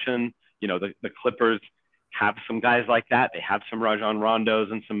option? You know, the Clippers have some guys like that. They have some Rajon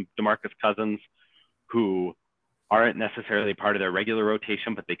Rondos and some DeMarcus Cousins who aren't necessarily part of their regular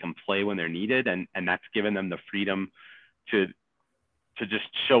rotation, but they can play when they're needed. And that's given them the freedom to just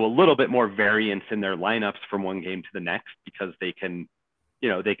show a little bit more variance in their lineups from one game to the next, because they can, you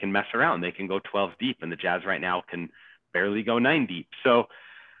know, they can mess around. They can go 12 deep, and the Jazz right now can barely go 9 deep. So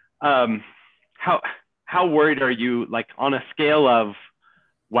how worried are you, like on a scale of,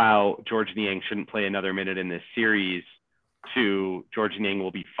 wow, Georges Niang shouldn't play another minute in this series, to Georges Niang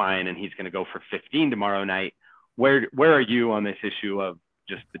will be fine and he's going to go for 15 tomorrow night? Where are you on this issue of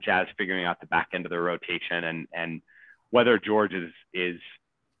just the Jazz figuring out the back end of their rotation and whether George is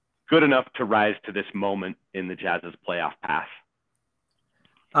good enough to rise to this moment in the Jazz's playoff path?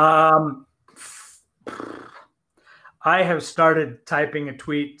 I have started typing a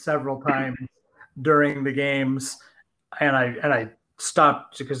tweet several times during the games, and I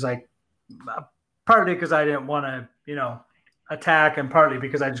stopped because partly because I didn't want to, you know, attack, and partly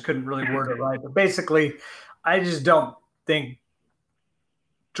because I just couldn't really word it right. But basically, I just don't think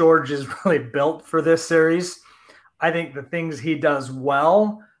George is really built for this series. I think the things he does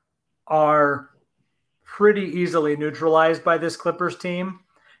well are pretty easily neutralized by this Clippers team,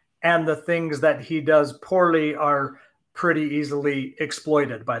 and the things that he does poorly are pretty easily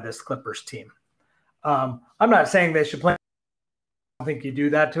exploited by this Clippers team. I'm not saying they should play. I don't think you do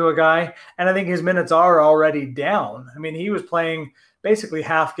that to a guy, and I think his minutes are already down. I mean, he was playing basically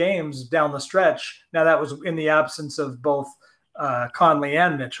half games down the stretch. Now, that was in the absence of both Conley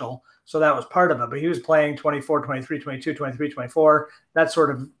and Mitchell, so that was part of it. But he was playing 24, 23, 22, 23, 24, that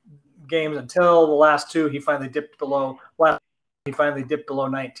sort of games until the last two. He finally dipped below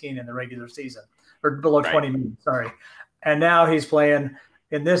 19 in the regular season, or below 20 minutes, sorry. And now he's playing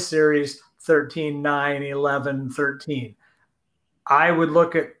in this series 13, 9, 11, 13. I would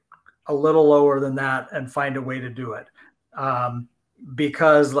look at a little lower than that and find a way to do it.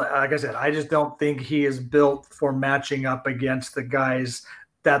 Because, like I said, I just don't think he is built for matching up against the guys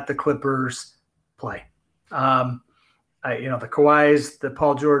that the Clippers play. The Kawhis, the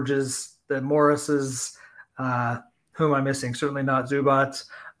Paul Georges, the Morrises, who am I missing? Certainly not Zubats.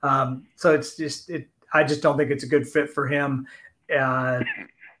 So it's just I just don't think it's a good fit for him. And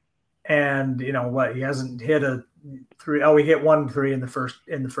you know what? He hasn't hit a three. Oh, he hit 1 3 in the first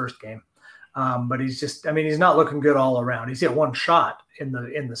game. But he's not looking good all around. He's hit 1 shot in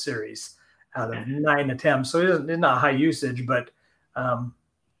the series out of 9 attempts. So he's not high usage, but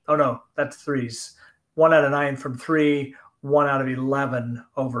no, that's threes. 1 out of 9 from 3, 1 out of 11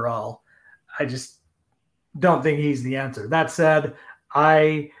 overall. I just don't think he's the answer. That said,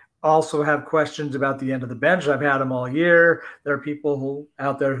 I also have questions about the end of the bench. I've had them all year. There are people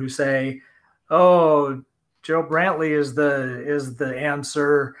out there who say, "Oh, Joe Brantley is the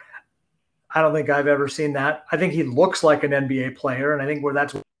answer." I don't think I've ever seen that. I think he looks like an NBA player, and I think where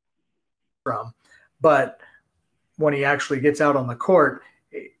that's from. But when he actually gets out on the court,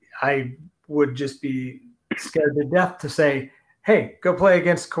 I would just be scared to death to say, "Hey, go play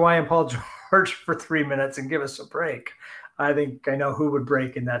against Kawhi and Paul George for 3 minutes and give us a break." I think I know who would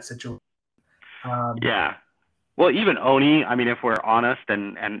break in that situation. Yeah. Well, even Oni, I mean, if we're honest,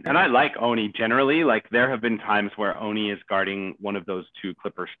 and I like Oni generally, like there have been times where Oni is guarding one of those 2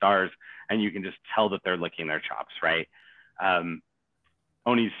 Clipper stars, and you can just tell that they're licking their chops, right?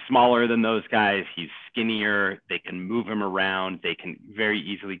 Oni's smaller than those guys. He's skinnier. They can move him around. They can very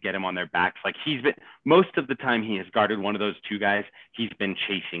easily get him on their backs. Like most of the time he has guarded one of those 2 guys, he's been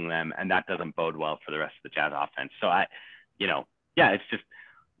chasing them, and that doesn't bode well for the rest of the Jazz offense. So it's just,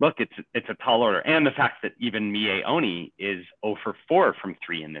 look, it's a tall order. And the fact that even Mie Oni is 0 for 4 from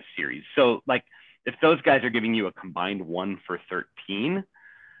 3 in this series. So like, if those guys are giving you a combined 1 for 13,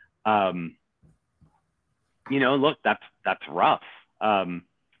 look, that's rough.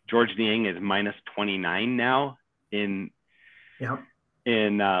 Georges Niang is minus 29 now in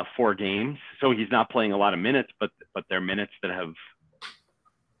 4 games. So he's not playing a lot of minutes, but they're minutes that have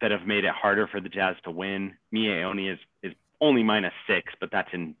made it harder for the Jazz to win. Mie Oni is only minus 6, but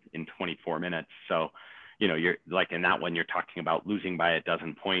that's in 24 minutes. So, you're like in that one, you're talking about losing by a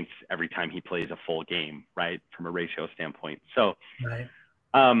dozen points every time he plays a full game, right? From a ratio standpoint. So, right.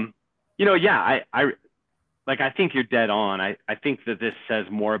 I think you're dead on. I think that this says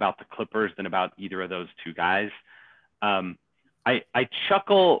more about the Clippers than about either of those 2 guys. I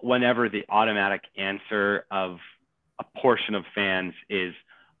chuckle whenever the automatic answer of a portion of fans is,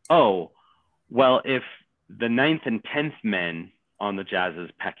 oh, well, if the 9th and 10th men on the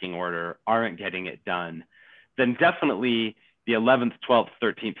Jazz's pecking order aren't getting it done, then definitely the 11th, 12th,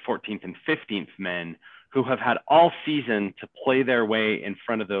 13th, 14th, and 15th men who have had all season to play their way in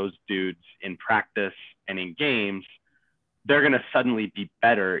front of those dudes in practice and in games, they're going to suddenly be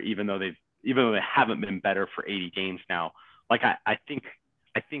better, even though they haven't been better for 80 games now. Like I think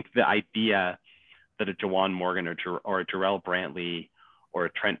the idea that a Juwan Morgan or a Jarrell Brantley or a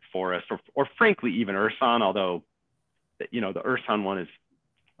Trent Forrest or frankly even Ersan, although the Ersan one is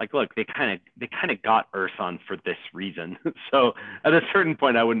like, look, they kind of got Ersan for this reason. So at a certain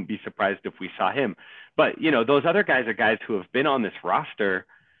point, I wouldn't be surprised if we saw him. But those other guys are guys who have been on this roster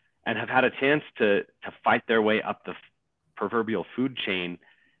and have had a chance to fight their way up the proverbial food chain,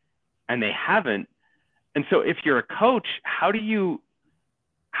 and they haven't. And so if you're a coach, how do you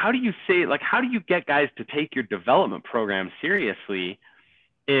say, like, how do you get guys to take your development program seriously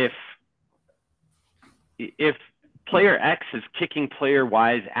if player X is kicking player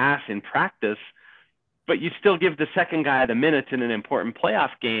Y's ass in practice, but you still give the second guy the minutes in an important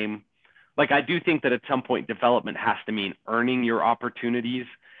playoff game? Like, I do think that at some point development has to mean earning your opportunities.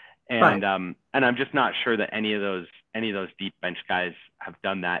 And right. And I'm just not sure that any of those deep bench guys have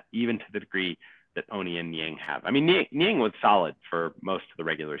done that, even to the degree that Oni and Niang have. I mean, Niang was solid for most of the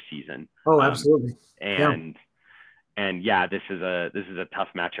regular season. Oh, absolutely. And yeah, this is a tough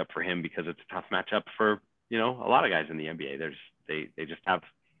matchup for him because it's a tough matchup for a lot of guys in the NBA. They just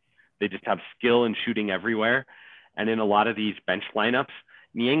have skill and shooting everywhere, and in a lot of these bench lineups,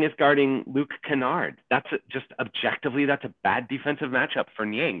 Niang is guarding Luke Kennard. That's a bad defensive matchup for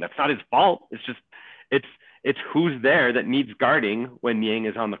Niang. That's not his fault. It's who's there that needs guarding when Niang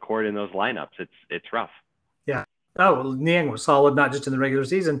is on the court in those lineups. It's rough. Yeah. Oh, well, Niang was solid, not just in the regular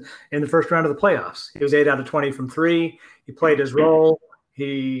season, in the first round of the playoffs. He was 8 out of 20 from 3. He played his role.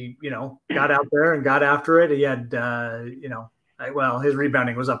 He, got out there and got after it. He had, his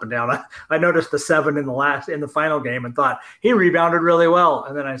rebounding was up and down. I noticed the 7 in the final game and thought he rebounded really well.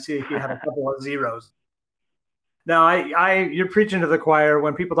 And then I see he had a couple of zeros. Now, you're preaching to the choir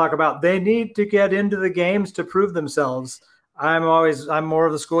when people talk about they need to get into the games to prove themselves. I'm more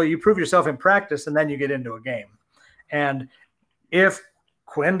of the school. You prove yourself in practice and then you get into a game. And if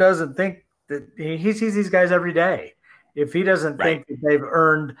Quinn doesn't think that he sees these guys every day, if he doesn't think that they've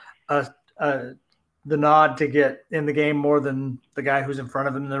earned the nod to get in the game more than the guy who's in front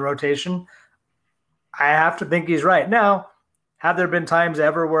of him in the rotation, I have to think he's right. Now, have there been times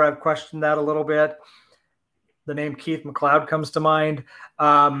ever where I've questioned that a little bit? The name Keith McLeod comes to mind.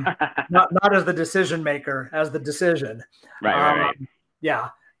 Not as the decision maker, as the decision. Right. Yeah.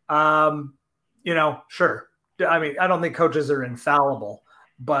 Sure. I mean, I don't think coaches are infallible,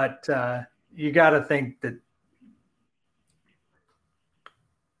 but you got to think that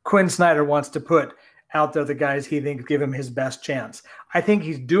Quinn Snyder wants to put out there the guys he thinks give him his best chance. I think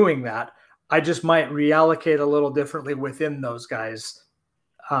he's doing that. I just might reallocate a little differently within those guys.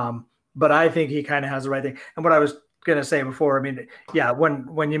 But I think he kind of has the right thing. And what I was going to say before, I mean, yeah,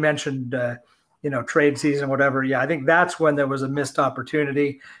 when you mentioned, trade season, whatever, yeah, I think that's when there was a missed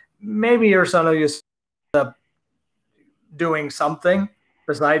opportunity. Maybe Ersan Ilyasova doing something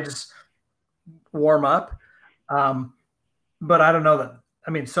besides warm up. But I don't know that.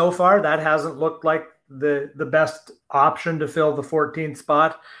 I mean, so far that hasn't looked like the best option to fill the 14th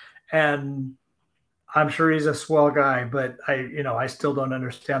spot. And I'm sure he's a swell guy, but I still don't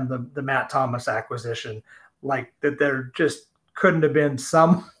understand the Matt Thomas acquisition. Like that there just couldn't have been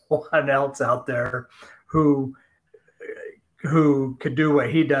someone else out there who could do what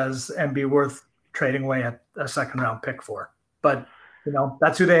he does and be worth trading away a second round pick for. But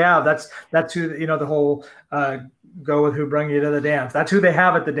that's who they have. That's who, the whole go with who brung you to the dance. That's who they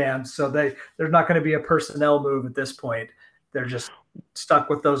have at the dance. So there's not going to be a personnel move at this point. They're just stuck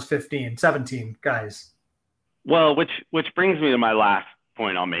with those 17 guys. Well, which brings me to my last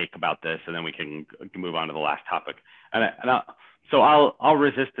point I'll make about this, and then we can move on to the last topic. I'll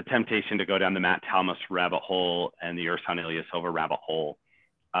resist the temptation to go down the Matt Thomas rabbit hole and the Ersan Ilyasova rabbit hole,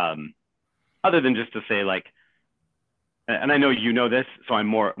 other than just to say, like, and I know you know this, so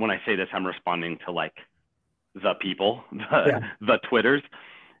when I say this, I'm responding to like the people, the Twitters.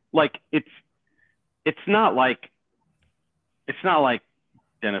 Like it's not like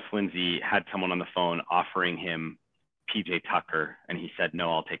Dennis Lindsay had someone on the phone offering him PJ Tucker and he said,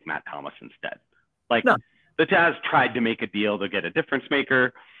 no, I'll take Matt Thomas instead. Like no. The Jazz tried to make a deal to get a difference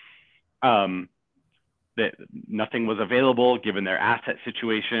maker. That nothing was available given their asset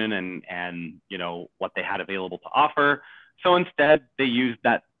situation and what they had available to offer. So instead they used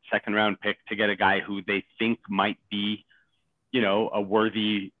that second round pick to get a guy who they think might be a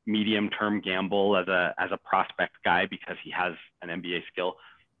worthy medium-term gamble as a prospect guy because he has an NBA skill.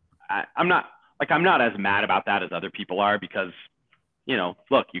 I'm not as mad about that as other people are because,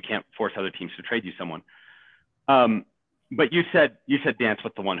 look, you can't force other teams to trade you someone. But you said dance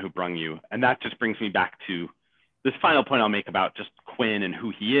with the one who brung you, and that just brings me back to this final point I'll make about just Quinn and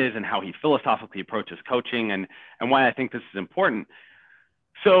who he is and how he philosophically approaches coaching and why I think this is important.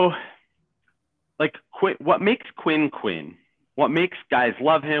 So, like, what makes Quinn Quinn, what makes guys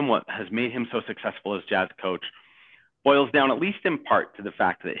love him, what has made him so successful as Jazz coach, boils down at least in part to the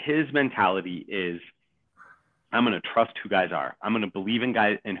fact that his mentality is, I'm going to trust who guys are. I'm going to believe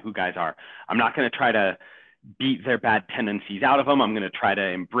in who guys are. I'm not going to try to beat their bad tendencies out of them. I'm going to try to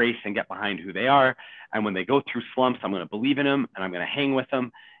embrace and get behind who they are. And when they go through slumps, I'm going to believe in them and I'm going to hang with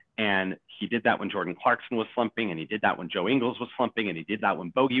them. And he did that when Jordan Clarkson was slumping, and he did that when Joe Ingles was slumping, and he did that when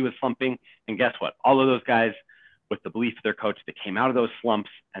Bogey was slumping. And guess what? All of those guys, with the belief of their coach, that came out of those slumps,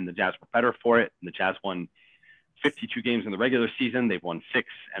 and the Jazz were better for it. And the Jazz won 52 games in the regular season. They've won 6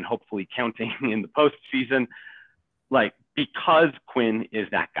 and hopefully counting in the postseason. Like, because Quinn is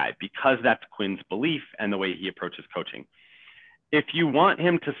that guy, because that's Quinn's belief and the way he approaches coaching. If you want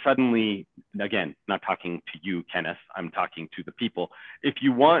him to suddenly, again, not talking to you, Kenneth, I'm talking to the people. If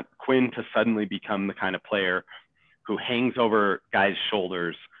you want Quinn to suddenly become the kind of player who hangs over guys'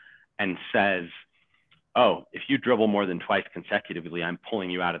 shoulders and says, oh, if you dribble more than twice consecutively, I'm pulling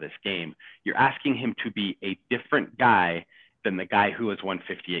you out of this game, you're asking him to be a different guy than the guy who has won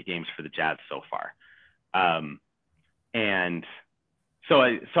 58 games for the Jazz so far. And so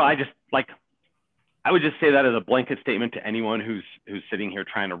I just, like, I would just say that as a blanket statement to anyone who's sitting here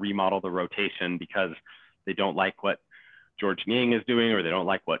trying to remodel the rotation because they don't like what George Niang is doing, or they don't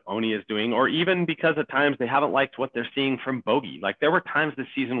like what Oni is doing, or even because at times they haven't liked what they're seeing from Bogey. Like, there were times this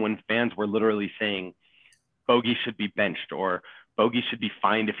season when fans were literally saying Bogey should be benched, or Bogey should be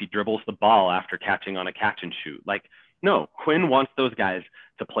fined if he dribbles the ball after catching on a catch and shoot. Like, no, Quinn wants those guys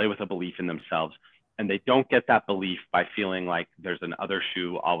to play with a belief in themselves, and they don't get that belief by feeling like there's another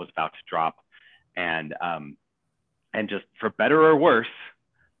shoe always about to drop. And just for better or worse,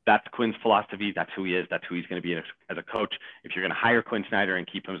 that's Quinn's philosophy. That's who he is. That's who he's going to be as a coach. If you're going to hire Quinn Snyder and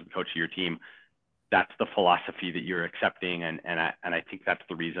keep him as the coach of your team, that's the philosophy that you're accepting. And I think that's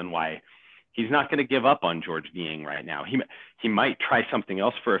the reason why he's not going to give up on George Niang right now. He might try something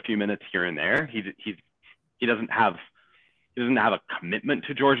else for a few minutes here and there. He doesn't have a commitment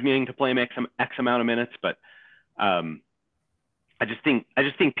to George Niang to play him X amount of minutes, but I just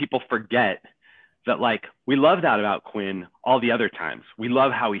think people forget that, like, we love that about Quinn all the other times. We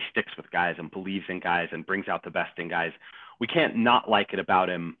love how he sticks with guys and believes in guys and brings out the best in guys. We can't not like it about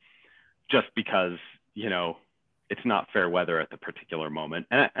him just because, it's not fair weather at the particular moment.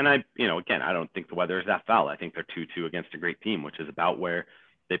 And I, again, I don't think the weather is that foul. I think they're 2-2 against a great team, which is about where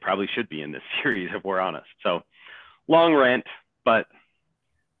they probably should be in this series, if we're honest. So long rant, but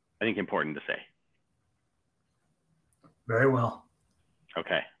I think important to say. Very well.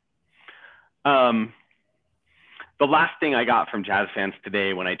 Okay. The last thing I got from Jazz fans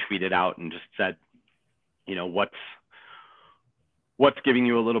today when I tweeted out and just said, what's giving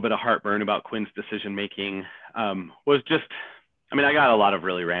you a little bit of heartburn about Quinn's decision-making, was just, I got a lot of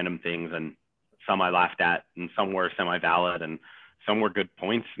really random things, and some I laughed at and some were semi-valid and some were good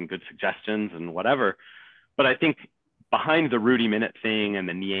points and good suggestions and whatever. But I think behind the Rudy Minute thing and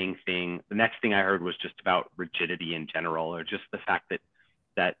the Niang thing, the next thing I heard was just about rigidity in general, or just the fact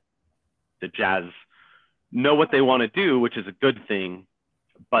that the Jazz know what they want to do, which is a good thing,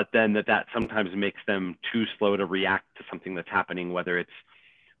 but then that sometimes makes them too slow to react to something that's happening, whether it's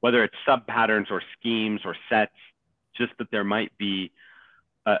sub patterns or schemes or sets, just that there might be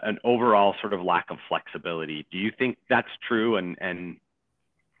an overall sort of lack of flexibility. Do you think that's true? And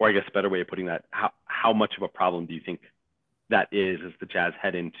or I guess a better way of putting that, how much of a problem do you think that is as the Jazz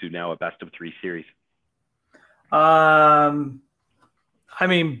head into now a best of 3 series?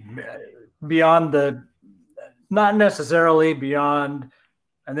 Beyond not necessarily beyond,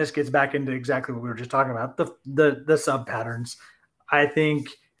 and this gets back into exactly what we were just talking about, the sub patterns. I think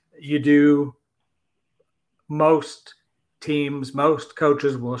most teams, most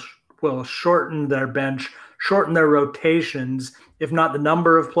coaches will shorten their bench, shorten their rotations, if not the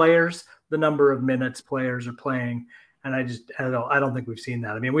number of players, the number of minutes players are playing. And I don't think we've seen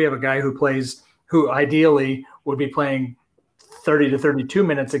that. We have a guy who ideally would be playing 30 to 32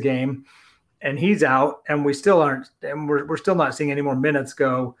 minutes a game, and he's out, and we still aren't, and we're still not seeing any more minutes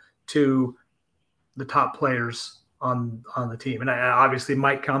go to the top players on the team. And obviously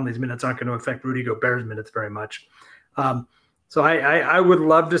Mike Conley's minutes aren't going to affect Rudy Gobert's minutes very much. So I would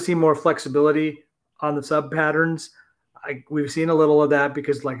love to see more flexibility on the sub patterns. we've seen a little of that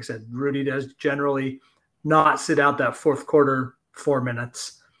because, like I said, Rudy does generally not sit out that fourth quarter 4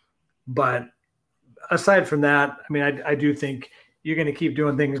 minutes. But aside from that, I mean, I do think you're going to keep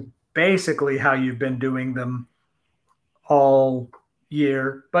doing things basically how you've been doing them all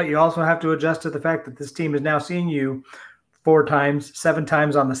year. But you also have to adjust to the fact that this team is now seeing you 7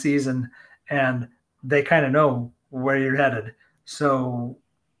 times on the season, and they kind of know where you're headed. So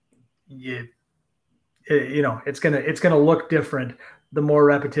it's gonna look different the more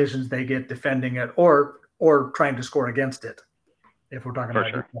repetitions they get defending it or trying to score against it. If we're talking about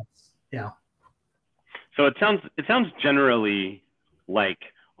defense, yeah. So it sounds generally like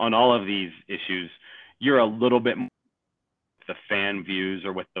on all of these issues, you're a little bit more with the fan views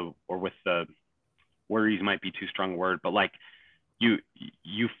or with the worries might be too strong a word, but like you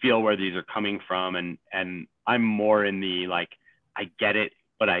feel where these are coming from, and I'm more in the like I get it,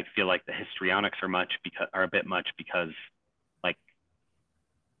 but I feel like the histrionics are a bit much because like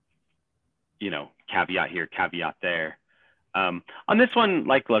caveat here, caveat there. On this one,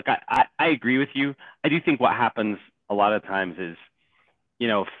 like, look, I agree with you. I do think what happens a lot of times is,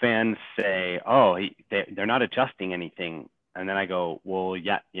 fans say, oh, they're not adjusting anything. And then I go, well,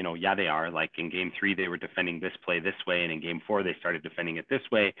 yeah, they are. Like in game 3, they were defending this play this way. And in game 4, they started defending it this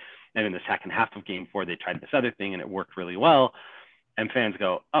way. And in the second half of game 4, they tried this other thing and it worked really well. And fans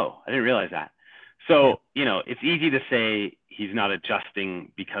go, oh, I didn't realize that. So, it's easy to say he's not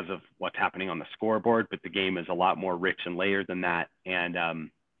adjusting because of what's happening on the scoreboard, but the game is a lot more rich and layered than that.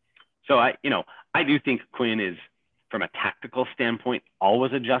 And so I do think Quinn is, from a tactical standpoint,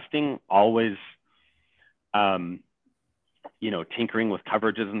 always adjusting, always, tinkering with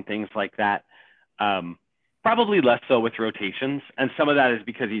coverages and things like that. Probably less so with rotations. And some of that is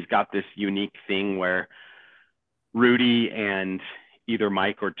because he's got this unique thing where Rudy and either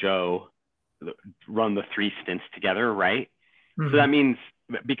Mike or Joe run the 3 stints together, right? Mm-hmm. So that means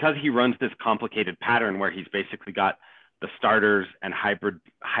because he runs this complicated pattern where he's basically got the starters and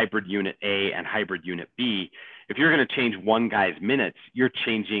hybrid unit A and hybrid unit B, if you're going to change one guy's minutes, you're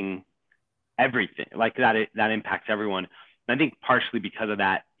changing everything. Like that impacts everyone. And I think partially because of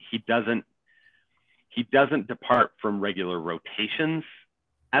that, he doesn't depart from regular rotations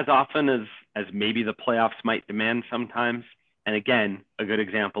as often as maybe the playoffs might demand sometimes. And again, a good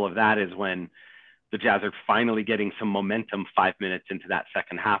example of that is when the Jazz are finally getting some momentum 5 minutes into that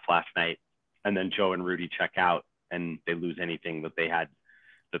second half last night, and then Joe and Rudy check out and they lose anything that they had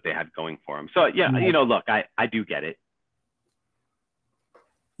going for them. So yeah, look, I do get it.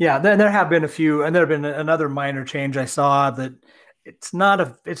 Yeah, there have been a few, and there have been another minor change I saw that it's not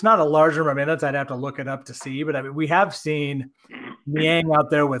a large number of minutes. I'd have to look it up to see, but I mean, we have seen Niang out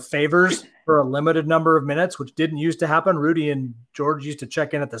there with Favors for a limited number of minutes, which didn't used to happen. Rudy and George used to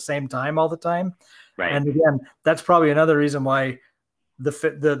check in at the same time all the time. Right. And again, that's probably another reason why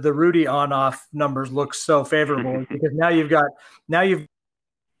the Rudy on-off numbers look so favorable because now you've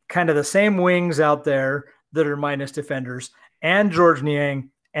kind of the same wings out there that are minus defenders, and George Niang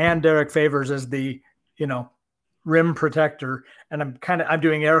and Derek Favors as the rim protector. And I'm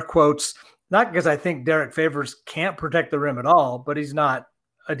doing air quotes, not because I think Derek Favors can't protect the rim at all, but he's not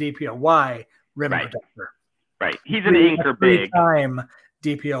a DPOY rim protector. Right. He's an anchor big. Time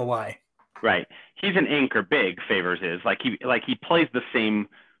DPOY. Right. He's an anchor big, Favors is. Like he plays the same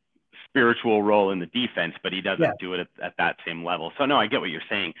spiritual role in the defense, but he doesn't do it at that same level. So no, I get what you're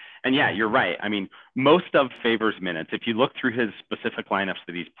saying. And yeah, you're right. I mean, most of Favors' minutes, if you look through his specific lineups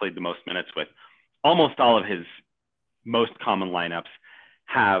that he's played the most minutes with, almost all of his most common lineups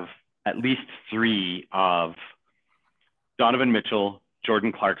have at least 3 of Donovan Mitchell,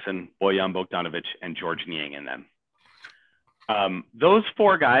 Jordan Clarkson, Bojan Bogdanovic, and George Niang in them. Those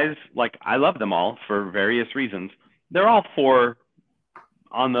 4 guys, like I love them all for various reasons. They're all 4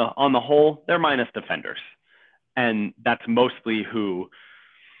 on the whole, they're minus defenders. And that's mostly who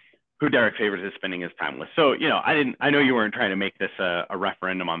Derek Favors is spending his time with. So, I know you weren't trying to make this a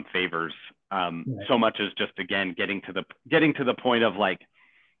referendum on Favors so much as just, again, getting to the point of like,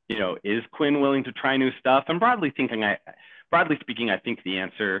 is Quinn willing to try new stuff? And broadly speaking, I think the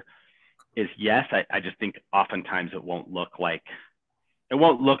answer is yes. I just think oftentimes it won't look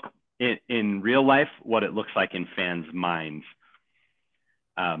in real life what it looks like in fans' minds.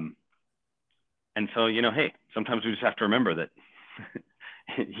 And so, hey, sometimes we just have to remember that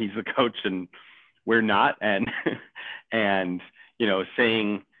he's the coach and we're not. And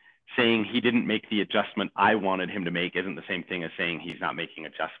saying he didn't make the adjustment I wanted him to make isn't the same thing as saying he's not making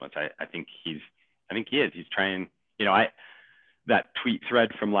adjustments. I think he is. He's trying, that tweet thread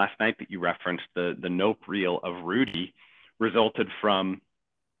from last night that you referenced, the nope reel of Rudy resulted from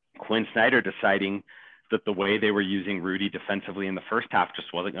Quinn Snyder deciding that the way they were using Rudy defensively in the first half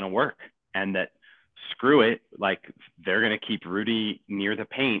just wasn't going to work, and that screw it, like they're going to keep Rudy near the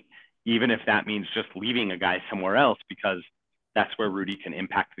paint, even if that means just leaving a guy somewhere else, because that's where Rudy can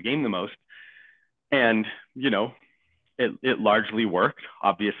impact the game the most. And, you know, it largely worked.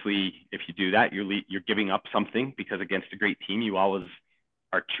 Obviously, if you do that, you're giving up something, because against a great team, you always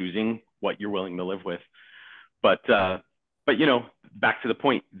are choosing what you're willing to live with. But you know, back to the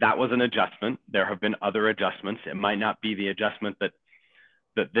point, that was an adjustment. There have been other adjustments. It might not be the adjustment that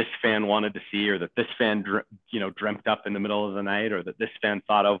this fan wanted to see, or that this fan, you know, dreamt up in the middle of the night, or that this fan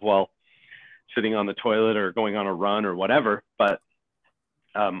thought of while sitting on the toilet or going on a run or whatever. But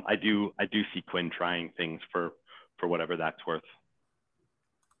I do see Quinn trying things for whatever that's worth.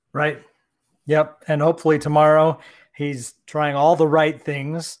 Right. Yep. And hopefully tomorrow he's trying all the right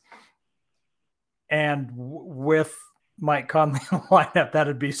things. And with Mike Conley in the lineup,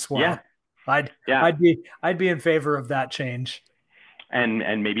 that'd be swell. Yeah. I'd be in favor of that change.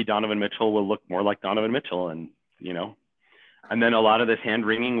 And maybe Donovan Mitchell will look more like Donovan Mitchell, and, you know, and then a lot of this hand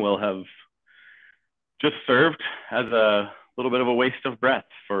wringing will have just served as a little bit of a waste of breath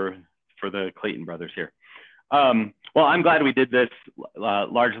for the Clayton brothers here. Well, I'm glad we did this,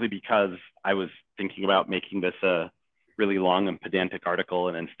 largely because I was thinking about making this a really long and pedantic article,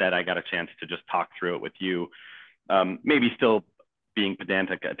 and instead I got a chance to just talk through it with you. Maybe still being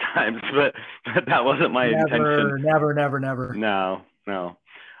pedantic at times, but that wasn't my intention. Never. No.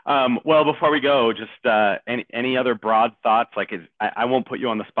 Well, before we go, just any other broad thoughts? Like, I won't put you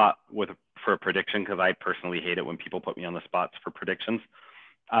on the spot for a prediction, because I personally hate it when people put me on the spots for predictions.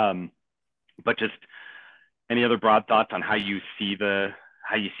 But just any other broad thoughts on how you see the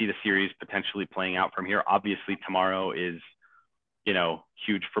series potentially playing out from here? Obviously, tomorrow is, you know,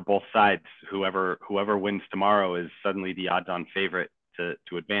 huge for both sides. Whoever wins tomorrow is suddenly the odds-on favorite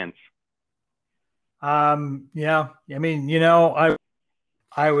to advance. Yeah. I mean, you know,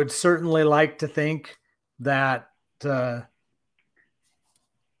 I would certainly like to think that, and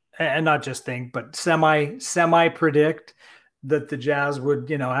not just think, but semi predict that the Jazz would,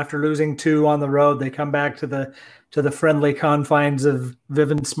 you know, after losing 2 on the road, they come back to the friendly confines of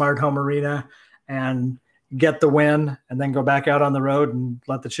Vivint Smart Home Arena and get the win, and then go back out on the road and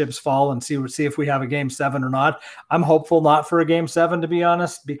let the chips fall and see if we have a game 7 or not. I'm hopeful not for a game 7, to be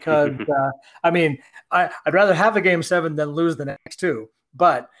honest, because I mean, I'd rather have a game 7 than lose the next 2.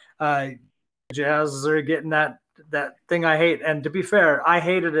 But Jazz are getting that thing I hate. And to be fair, I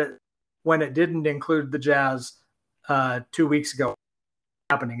hated it when it didn't include the Jazz 2 weeks ago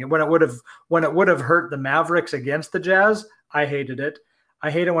happening. And when it would have hurt the Mavericks against the Jazz, I hated it.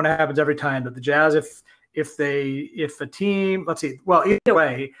 I hate it when it happens every time that the Jazz, if a team, let's see, well, either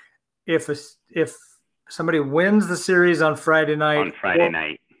way, if somebody wins the series on Friday night,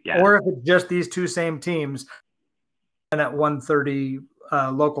 yeah, or if it's just these 2 same teams, and at 1:30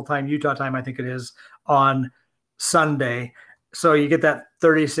 local time, Utah time, I think it is, on Sunday. So you get that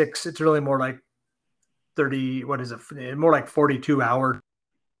 36. It's really more like 30. What is it? More like 42 hours.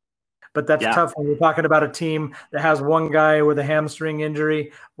 But that's tough when we're talking about a team that has one guy with a hamstring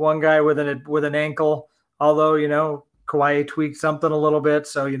injury, one guy with an ankle. Although, you know, Kawhi tweaked something a little bit,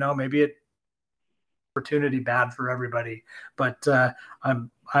 so, you know, maybe it opportunity bad for everybody. But I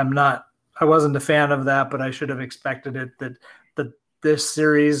wasn't a fan of that, but I should have expected it that this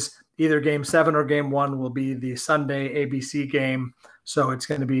series, either game 7 or game 1, will be the Sunday ABC game. So it's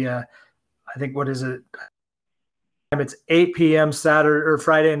going to be I think, what is it? It's 8 p.m. Saturday or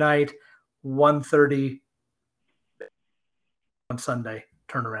Friday night, 1:30 on Sunday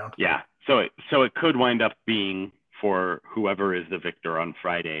turnaround. Yeah. So it could wind up being for whoever is the victor on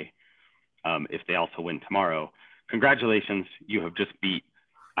Friday, if they also win tomorrow. Congratulations. You have just beat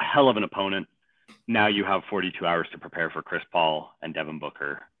a hell of an opponent. Now you have 42 hours to prepare for Chris Paul and Devin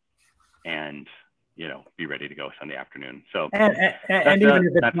Booker, and, you know, be ready to go Sunday afternoon. So and even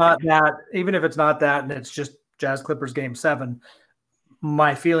if it's not that, and it's just Jazz Clippers game 7,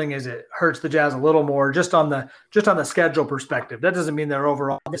 my feeling is it hurts the Jazz a little more just on the schedule perspective. That doesn't mean they're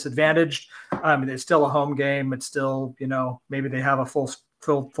overall disadvantaged. I mean, it's still a home game. It's still, you know, maybe they have a full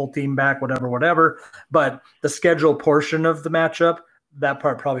team back, whatever. But the schedule portion of the matchup, that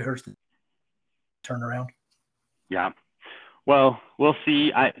part probably hurts the turnaround. Yeah. Well, we'll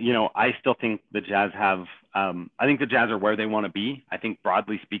see. I still think the Jazz have, I think the Jazz are where they want to be. I think,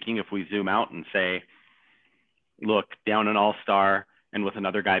 broadly speaking, if we zoom out and say, look, down an all-star and with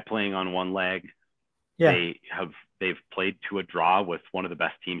another guy playing on one leg, they've played to a draw with one of the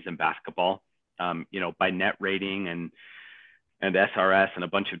best teams in basketball. You know, by net rating and SRS and a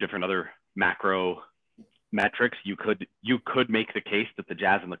bunch of different other macro metrics, you could make the case that the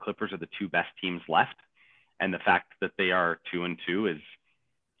Jazz and the Clippers are the 2 best teams left. And the fact that they are 2-2 is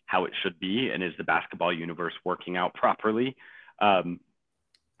how it should be, and is the basketball universe working out properly. From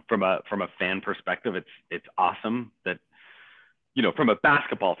a fan perspective, it's awesome that, from a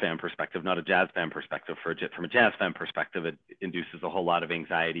basketball fan perspective, not a Jazz fan perspective, from a Jazz fan perspective, it induces a whole lot of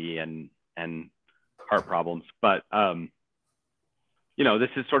anxiety and heart problems. But this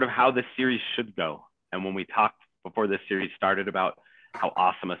is sort of how this series should go. And when we talked before this series started about how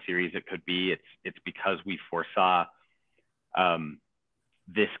awesome a series it could be, it's because we foresaw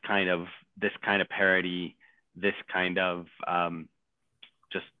this kind of parity, this kind of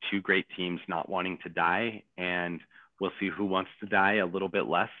just two great teams not wanting to die. And we'll see who wants to die a little bit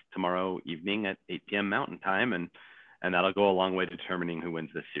less tomorrow evening at 8 p.m. Mountain Time, and that'll go a long way to determining who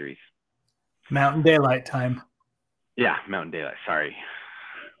wins this series. Mountain Daylight Time. Yeah, Mountain Daylight. Sorry,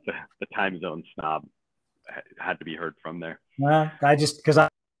 the time zone snob had to be heard from there. I just because I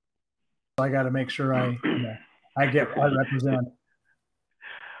got to make sure I represent.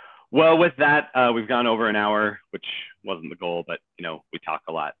 Well, with that, we've gone over an hour, which wasn't the goal, but we talk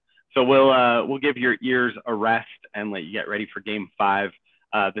a lot. So we'll give your ears a rest and let you get ready for Game 5.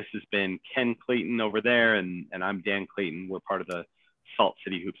 This has been Ken Clayton over there, and I'm Dan Clayton. We're part of the Salt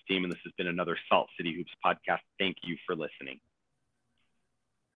City Hoops team, and this has been another Salt City Hoops podcast. Thank you for listening.